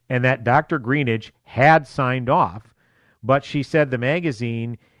signatures and that Dr. Greenidge had signed off, but she said the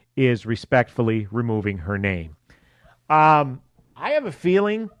magazine is respectfully removing her name. I have a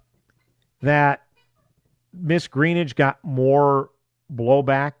feeling that Miss Greenidge got more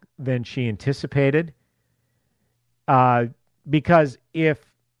blowback than she anticipated, because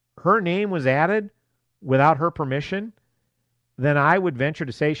if her name was added without her permission, then I would venture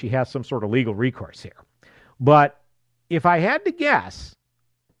to say she has some sort of legal recourse here. But if I had to guess,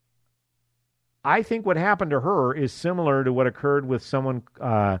 I think what happened to her is similar to what occurred with someone,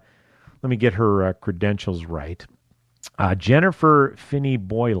 let me get her credentials right, Jennifer Finney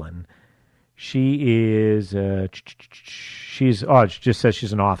Boylan. She is, it just says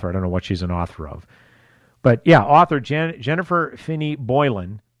she's an author. I don't know what she's an author of. But yeah, author Jennifer Finney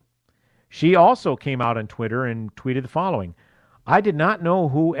Boylan. She also came out on Twitter and tweeted the following: "I did not know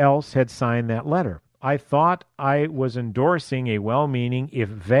who else had signed that letter. I thought I was endorsing a well-meaning, if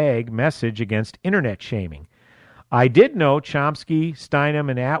vague, message against internet shaming. I did know Chomsky, Steinem,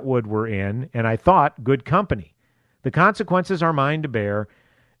 and Atwood were in, and I thought good company. The consequences are mine to bear,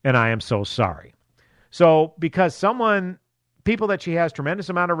 and I am so sorry." So because people that she has tremendous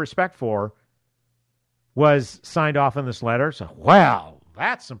amount of respect for, was signed off on this letter, so, well,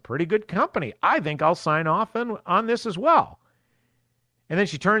 that's some pretty good company. I think I'll sign off on this as well. And then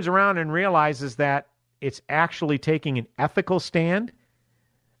she turns around and realizes that it's actually taking an ethical stand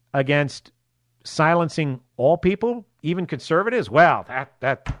against silencing all people, even conservatives. Well,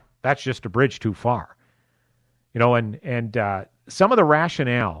 that's just a bridge too far. You know, and some of the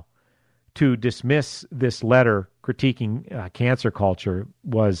rationale to dismiss this letter critiquing cancer culture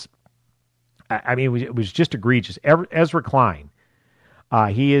was, it was just egregious. Ezra Klein,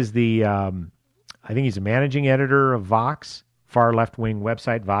 he is the, I think he's a managing editor of Vox, far left-wing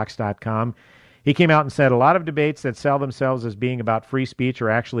website, Vox.com. He came out and said a lot of debates that sell themselves as being about free speech are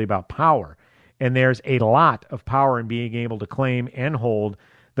actually about power. And there's a lot of power in being able to claim and hold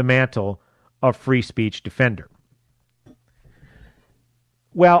the mantle of free speech defender.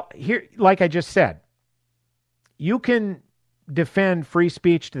 Well, here, like I just said, you can defend free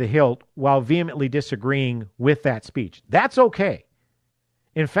speech to the hilt while vehemently disagreeing with that speech. That's okay.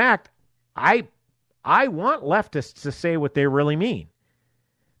 In fact, I want leftists to say what they really mean.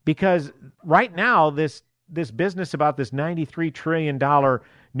 Because right now, this business about this $93 trillion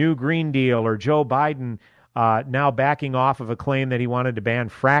new Green Deal, or Joe Biden now backing off of a claim that he wanted to ban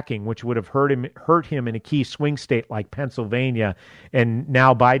fracking, which would have hurt him in a key swing state like Pennsylvania, and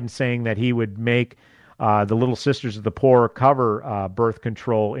now Biden saying that he would make the Little Sisters of the Poor cover birth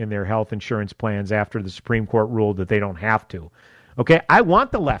control in their health insurance plans after the Supreme Court ruled that they don't have to. Okay, I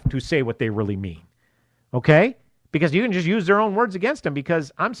want the left to say what they really mean. Okay? Because you can just use their own words against them,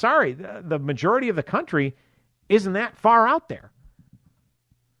 because I'm sorry, the majority of the country isn't that far out there.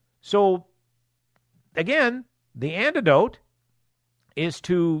 So, again, the antidote is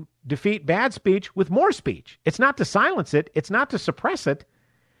to defeat bad speech with more speech. It's not to silence it. It's not to suppress it.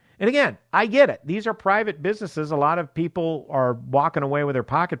 And again, I get it. These are private businesses. A lot of people are walking away with their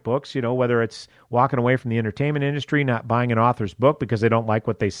pocketbooks, whether it's walking away from the entertainment industry, not buying an author's book because they don't like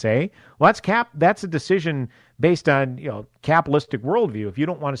what they say. Well, that's a decision based on, capitalistic worldview. If you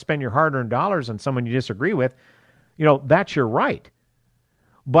don't want to spend your hard-earned dollars on someone you disagree with, that's your right.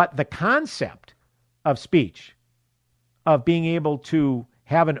 But the concept of speech, of being able to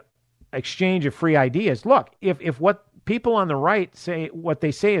have an exchange of free ideas, look, if what people on the right say, what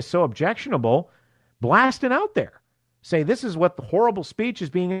they say is so objectionable, blast it out there. Say this is what the horrible speech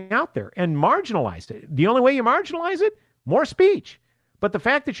is being out there, and marginalize it. The only way you marginalize it, more speech. But the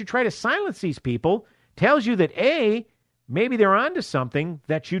fact that you try to silence these people tells you that A, maybe they're onto something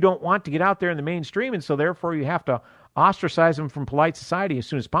that you don't want to get out there in the mainstream, and so therefore you have to ostracize them from polite society as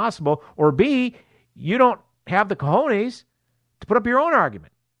soon as possible, or B, you don't have the cojones to put up your own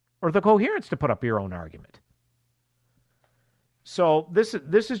argument, or the coherence to put up your own argument. So this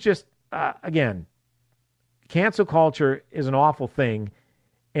is just, again, cancel culture is an awful thing,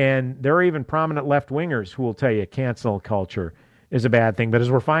 and there are even prominent left-wingers who will tell you cancel culture is a bad thing. But as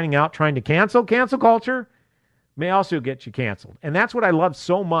we're finding out, trying to cancel culture may also get you canceled. And that's what I love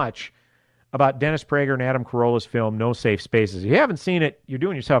so much about Dennis Prager and Adam Carolla's film, No Safe Spaces. If you haven't seen it, you're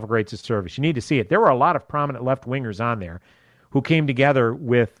doing yourself a great disservice. You need to see it. There were a lot of prominent left-wingers on there who came together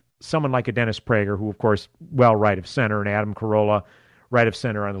with someone like a Dennis Prager, who, of course, right of center, and Adam Carolla, right of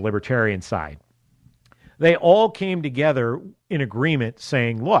center on the libertarian side. They all came together in agreement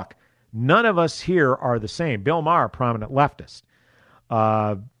saying, look, none of us here are the same. Bill Maher, prominent leftist.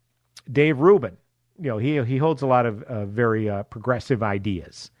 Dave Rubin, he holds a lot of very progressive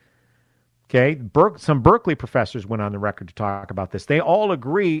ideas. Okay, some Berkeley professors went on the record to talk about this. They all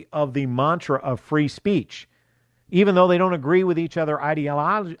agree of the mantra of free speech. Even though they don't agree with each other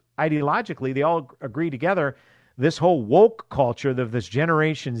ideologically, they all agree together. This whole woke culture of this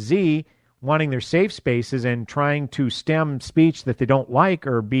Generation Z wanting their safe spaces and trying to stem speech that they don't like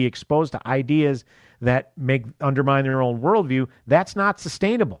or be exposed to ideas that undermine their own worldview, that's not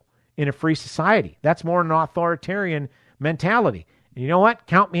sustainable in a free society. That's more an authoritarian mentality. And you know what?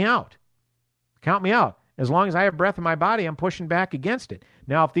 Count me out. Count me out. As long as I have breath in my body, I'm pushing back against it.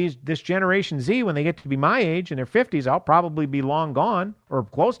 Now, if this Generation Z, when they get to be my age in their 50s, I'll probably be long gone or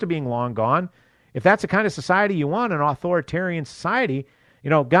close to being long gone. If that's the kind of society you want, an authoritarian society,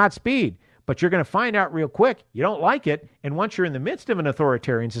 Godspeed. But you're going to find out real quick you don't like it. And once you're in the midst of an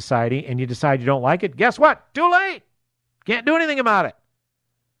authoritarian society and you decide you don't like it, guess what? Too late. Can't do anything about it.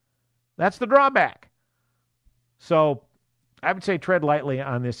 That's the drawback. So I would say tread lightly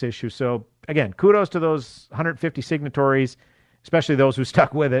on this issue. So again, kudos to those 150 signatories, especially those who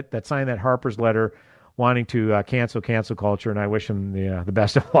stuck with it, that signed that Harper's letter wanting to cancel culture, and I wish them the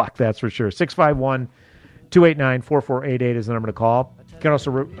best of luck, that's for sure. 651-289-4488 is the number to call. You can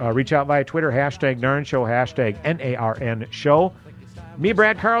also reach out via Twitter, #NARN Show, #NARN Show. Me,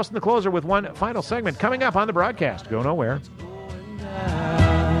 Brad Carlson, the closer, with one final segment coming up on the broadcast. Go nowhere.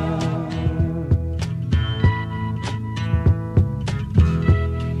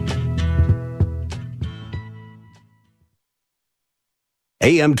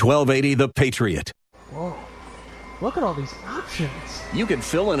 AM 1280, The Patriot. Whoa, look at all these options. You could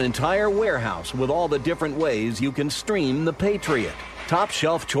fill an entire warehouse with all the different ways you can stream The Patriot. Top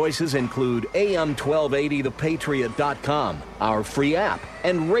shelf choices include AM1280thepatriot.com, our free app,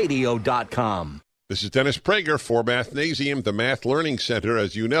 and radio.com. This is Dennis Prager for Mathnasium, the Math Learning Center.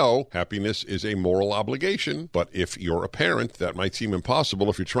 As you know, happiness is a moral obligation, but if you're a parent, that might seem impossible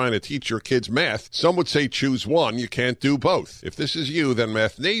if you're trying to teach your kids math. Some would say choose one. You can't do both. If this is you, then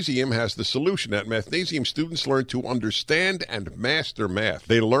Mathnasium has the solution. At Mathnasium, students learn to understand and master math.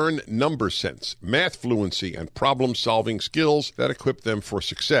 They learn number sense, math fluency, and problem-solving skills that equip them for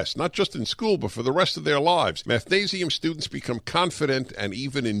success, not just in school, but for the rest of their lives. Mathnasium students become confident and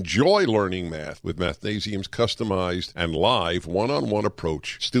even enjoy learning math. With Mathnasium's customized and live one-on-one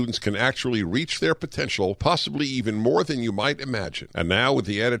approach, students can actually reach their potential, possibly even more than you might imagine. And now, with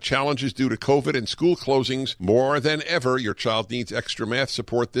the added challenges due to COVID and school closings, more than ever, your child needs extra math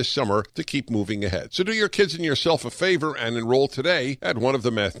support this summer to keep moving ahead. So do your kids and yourself a favor and enroll today at one of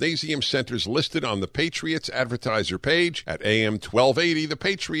the Mathnasium centers listed on the Patriots advertiser page at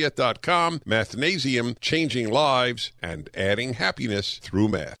am1280thepatriot.com. Mathnasium, changing lives and adding happiness through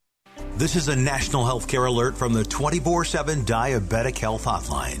math. This is a national healthcare alert from the 24/7 Diabetic Health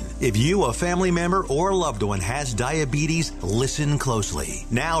Hotline. If you, a family member, or a loved one has diabetes, listen closely.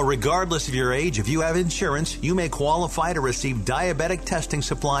 Now, regardless of your age, if you have insurance, you may qualify to receive diabetic testing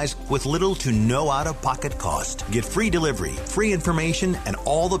supplies with little to no out-of-pocket cost. Get free delivery, free information, and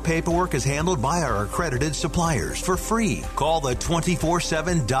all the paperwork is handled by our accredited suppliers for free. Call the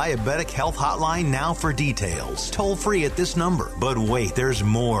 24/7 Diabetic Health Hotline now for details. Toll free at this number. But wait, there's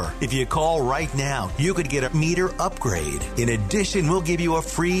more. If you call right now, you could get a meter upgrade. In addition, we'll give you a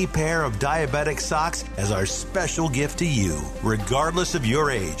free pair of diabetic socks as our special gift to you. Regardless of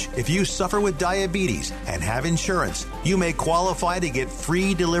your age, if you suffer with diabetes and have insurance, you may qualify to get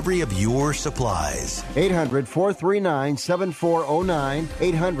free delivery of your supplies. 800-439-7409,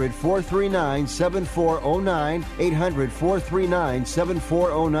 800-439-7409,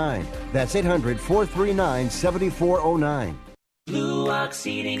 800-439-7409. That's 800-439-7409. Blue Ox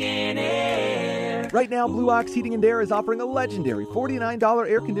Heating and Air. Right now, Blue Ox Heating and Air is offering a legendary $49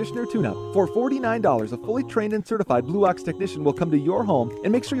 air conditioner tune-up. For $49, a fully trained and certified Blue Ox technician will come to your home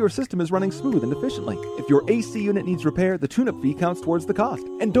and make sure your system is running smooth and efficiently. If your AC unit needs repair, the tune-up fee counts towards the cost.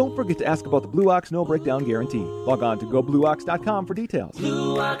 And don't forget to ask about the Blue Ox No Breakdown Guarantee. Log on to goblueox.com for details.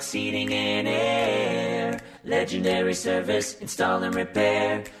 Blue Ox Heating and Air. Legendary service, install and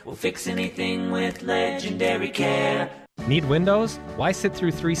repair. We'll fix anything with legendary care. Need windows? Why sit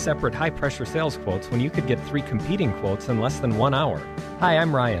through 3 separate high-pressure sales quotes when you could get 3 competing quotes in less than 1 hour? Hi,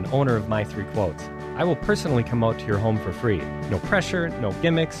 I'm Ryan, owner of My 3 Quotes. I will personally come out to your home for free. No pressure, no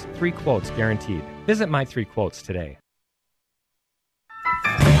gimmicks, 3 quotes guaranteed. Visit My 3 Quotes today.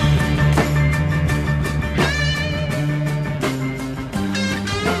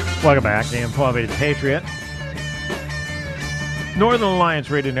 Welcome back to AM 1280 Patriot. Northern Alliance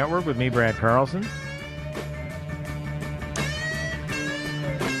Radio Network with me, Brad Carlson.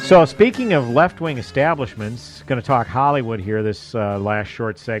 So, speaking of left-wing establishments, going to talk Hollywood here this last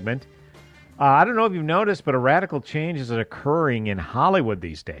short segment. I don't know if you've noticed, but a radical change is occurring in Hollywood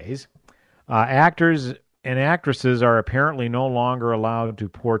these days. Actors and actresses are apparently no longer allowed to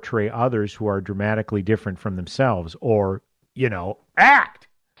portray others who are dramatically different from themselves or, act.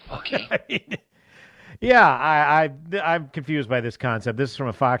 Okay. Yeah, I'm confused by this concept. This is from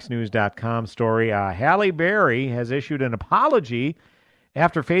a FoxNews.com story. Halle Berry has issued an apology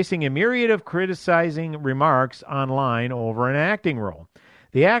after facing a myriad of criticizing remarks online over an acting role.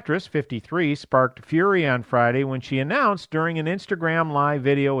 The actress, 53, sparked fury on Friday when she announced during an Instagram live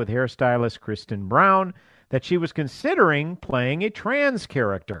video with hairstylist Kristen Brown that she was considering playing a trans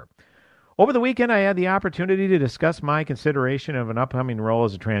character. Over the weekend, I had the opportunity to discuss my consideration of an upcoming role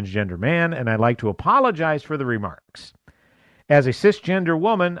as a transgender man, and I'd like to apologize for the remarks. As a cisgender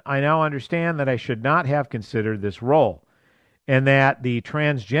woman, I now understand that I should not have considered this role, and that the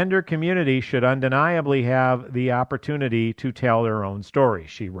transgender community should undeniably have the opportunity to tell their own story,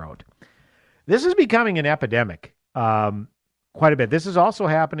 she wrote. This is becoming an epidemic quite a bit. This is also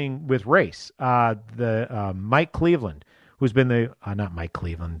happening with race. Mike Cleveland, who's been not Mike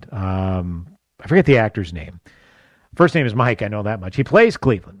Cleveland, I forget the actor's name. First name is Mike, I know that much. He plays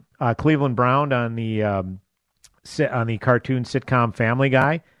Cleveland. Cleveland Brown on the cartoon sitcom Family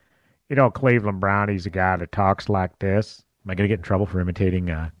Guy. Cleveland Brown, he's a guy that talks like this. Am I going to get in trouble for imitating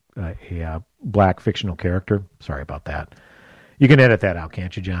a black fictional character? Sorry about that. You can edit that out,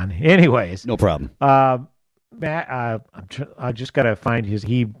 can't you, John? Anyways. No problem. Matt, I just got to find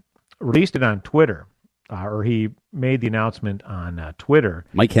he released it on Twitter, or he made the announcement on Twitter.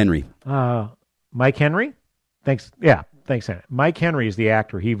 Mike Henry. Mike Henry? Thanks. Yeah, thanks. Mike Henry is the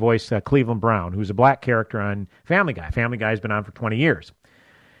actor. He voiced Cleveland Brown, who's a black character on Family Guy. Family Guy's been on for 20 years.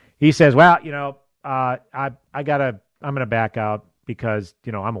 He says, well, I'm going to back out because,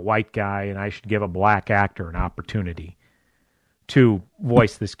 I'm a white guy and I should give a black actor an opportunity to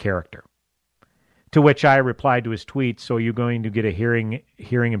voice this character. To which I replied to his tweet, so you're going to get a hearing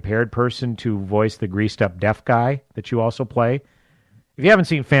impaired person to voice the greased up deaf guy that you also play? If you haven't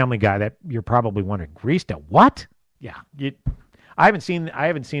seen Family Guy, that you're probably wondering, greased up what? Yeah. I haven't seen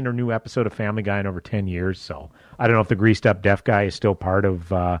a new episode of Family Guy in over 10 years, so I don't know if the greased up deaf guy is still part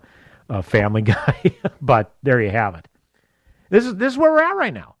of Family Guy, but there you have it. This is where we're at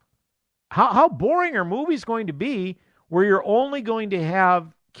right now. How boring are movies going to be where you're only going to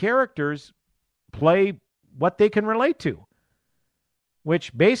have characters play what they can relate to,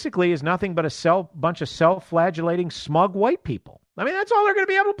 which basically is nothing but a bunch of self-flagellating, smug white people. I mean, that's all they're going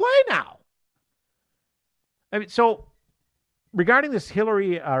to be able to play now. I mean, so regarding this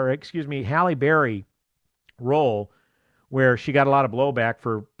Halle Berry role, where she got a lot of blowback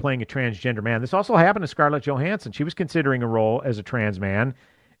for playing a transgender man. This also happened to Scarlett Johansson. She was considering a role as a trans man,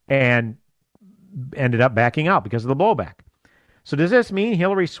 and ended up backing out because of the blowback. So does this mean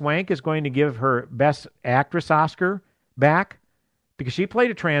Hilary Swank is going to give her Best Actress Oscar back? Because she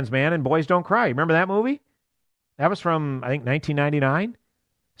played a trans man in Boys Don't Cry. Remember that movie? That was from, I think, 1999,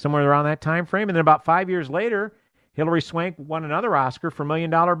 somewhere around that time frame. And then about 5 years later, Hilary Swank won another Oscar for $1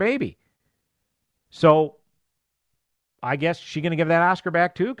 Million Baby. So I guess she's going to give that Oscar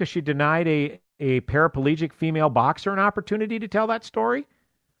back too because she denied a paraplegic female boxer an opportunity to tell that story.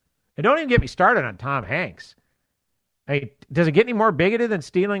 And don't even get me started on Tom Hanks. Hey, does it get any more bigoted than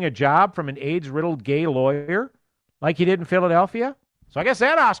stealing a job from an AIDS-riddled gay lawyer like he did in Philadelphia? So I guess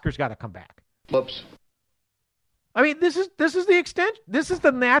that Oscar's got to come back. Whoops. I mean, this is the extent. This is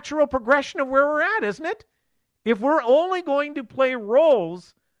the natural progression of where we're at, isn't it? If we're only going to play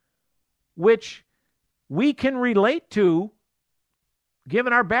roles which we can relate to,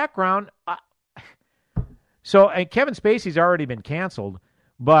 given our background. And Kevin Spacey's already been canceled,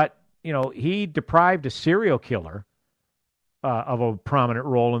 but he deprived a serial killer of a prominent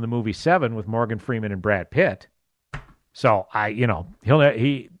role in the movie Seven with Morgan Freeman and Brad Pitt. So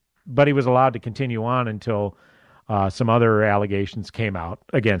but he was allowed to continue on until some other allegations came out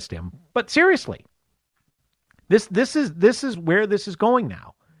against him. But seriously, this is where this is going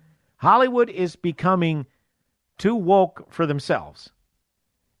now. Hollywood is becoming too woke for themselves.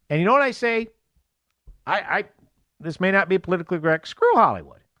 And you know what I say? This may not be politically correct. Screw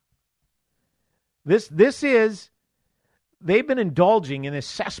Hollywood. This is, they've been indulging in this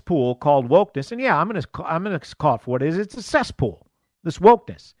cesspool called wokeness. And yeah, I'm going to call it for what it is. It's a cesspool, this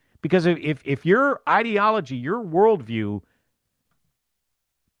wokeness. Because if your ideology, your worldview,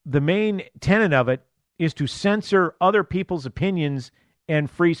 the main tenet of it is to censor other people's opinions and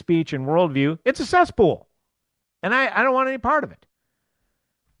free speech and worldview, it's a cesspool. And I don't want any part of it.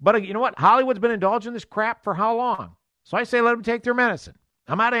 But you know what? Hollywood's been indulging this crap for how long? So I say let them take their medicine.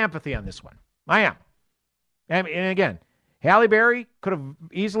 I'm out of empathy on this one. I am. And again, Halle Berry could have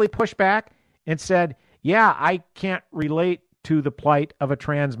easily pushed back and said, yeah, I can't relate to the plight of a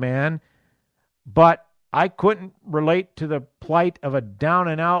trans man, but I couldn't relate to the plight of a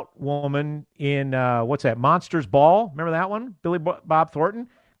down-and-out woman in, Monsters Ball? Remember that one? Billy Bob Thornton?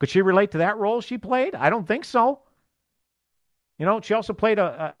 Could she relate to that role she played? I don't think so. She also played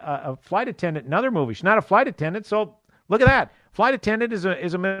a flight attendant in another movie. She's not a flight attendant, so look at that. Flight attendant is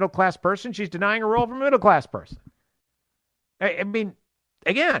a middle-class person. She's denying a role from a middle-class person. I mean,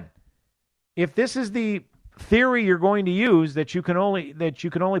 again, if this is the theory you're going to use that you can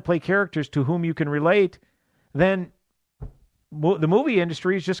only play characters to whom you can relate, then the movie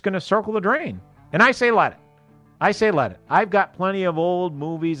industry is just going to circle the drain. And I say let it. I've got plenty of old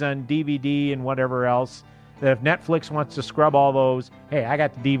movies on DVD and whatever else that if Netflix wants to scrub all those, hey, I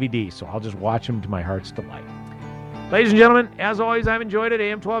got the DVD, so I'll just watch them to my heart's delight. Ladies and gentlemen, as always, I've enjoyed it.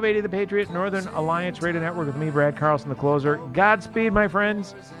 AM 1280, The Patriot, Northern Alliance Radio Network with me, Brad Carlson, the closer. Godspeed, my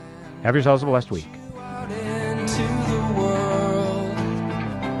friends. Have yourselves a blessed week. Into the world.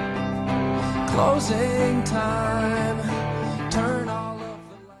 Closing time. Turn all of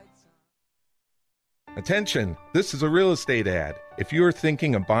the lights on. Attention, this is a real estate ad. If you are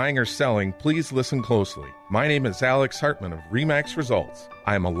thinking of buying or selling, please listen closely. My name is Alex Hartman of RE/MAX Results.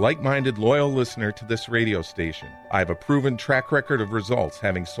 I am a like-minded, loyal listener to this radio station. I have a proven track record of results,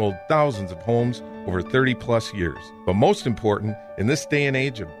 having sold thousands of homes over 30-plus years. But most important, in this day and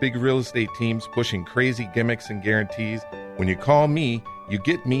age of big real estate teams pushing crazy gimmicks and guarantees, when you call me, you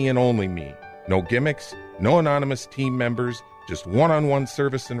get me and only me. No gimmicks, no anonymous team members, just one-on-one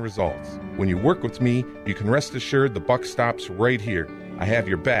service and results. When you work with me, you can rest assured the buck stops right here. I have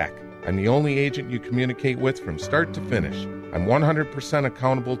your back. I'm the only agent you communicate with from start to finish. I'm 100%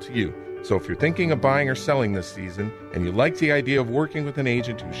 accountable to you. So if you're thinking of buying or selling this season, and you like the idea of working with an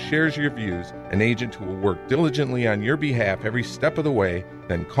agent who shares your views, an agent who will work diligently on your behalf every step of the way,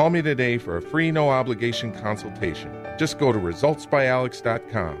 then call me today for a free, no-obligation consultation. Just go to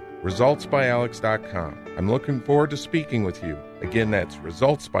resultsbyalex.com. Resultsbyalex.com. I'm looking forward to speaking with you. Again, that's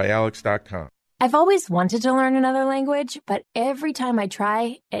resultsbyalex.com. I've always wanted to learn another language, but every time I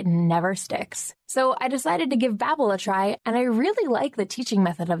try, it never sticks. So I decided to give Babbel a try, and I really like the teaching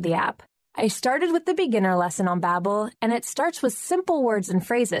method of the app. I started with the beginner lesson on Babbel, and it starts with simple words and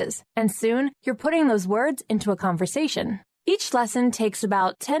phrases, and soon you're putting those words into a conversation. Each lesson takes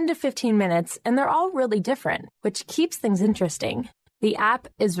about 10 to 15 minutes, and they're all really different, which keeps things interesting. The app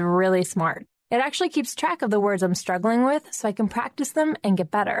is really smart. It actually keeps track of the words I'm struggling with so I can practice them and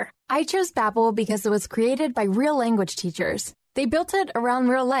get better. I chose Babbel because it was created by real language teachers. They built it around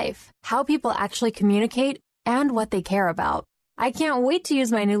real life, how people actually communicate, and what they care about. I can't wait to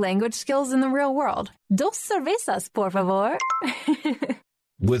use my new language skills in the real world. Dos cervezas, por favor.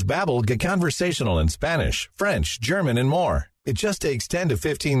 With Babbel, get conversational in Spanish, French, German, and more. It just takes 10 to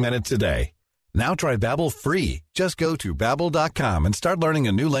 15 minutes a day. Now try Babbel free. Just go to Babbel.com and start learning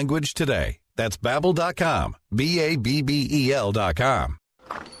a new language today. That's Babbel.com. Babbel.com.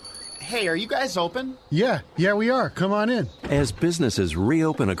 Hey, are you guys open? Yeah, we are. Come on in. As businesses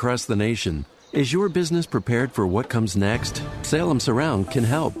reopen across the nation, is your business prepared for what comes next? Salem Surround can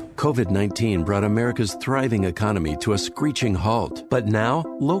help. COVID-19 brought America's thriving economy to a screeching halt. But now,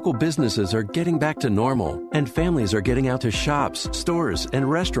 local businesses are getting back to normal, and families are getting out to shops, stores,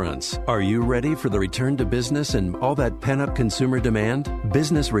 and restaurants. Are you ready for the return to business and all that pent-up consumer demand?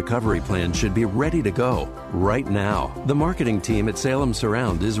 Business Recovery Plan should be ready to go right now. The marketing team at Salem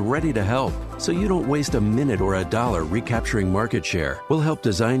Surround is ready to help, so you don't waste a minute or a dollar recapturing market share. We'll help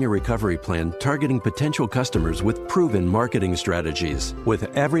design your recovery plan targeting potential customers with proven marketing strategies.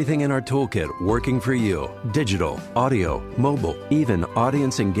 With everything in our toolkit working for you: digital, audio, mobile, even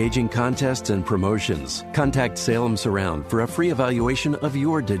audience-engaging contests and promotions. Contact Salem Surround for a free evaluation of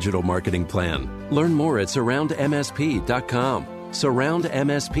your digital marketing plan. Learn more at surroundmsp.com.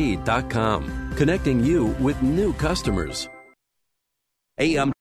 Surroundmsp.com. Connecting you with new customers. AM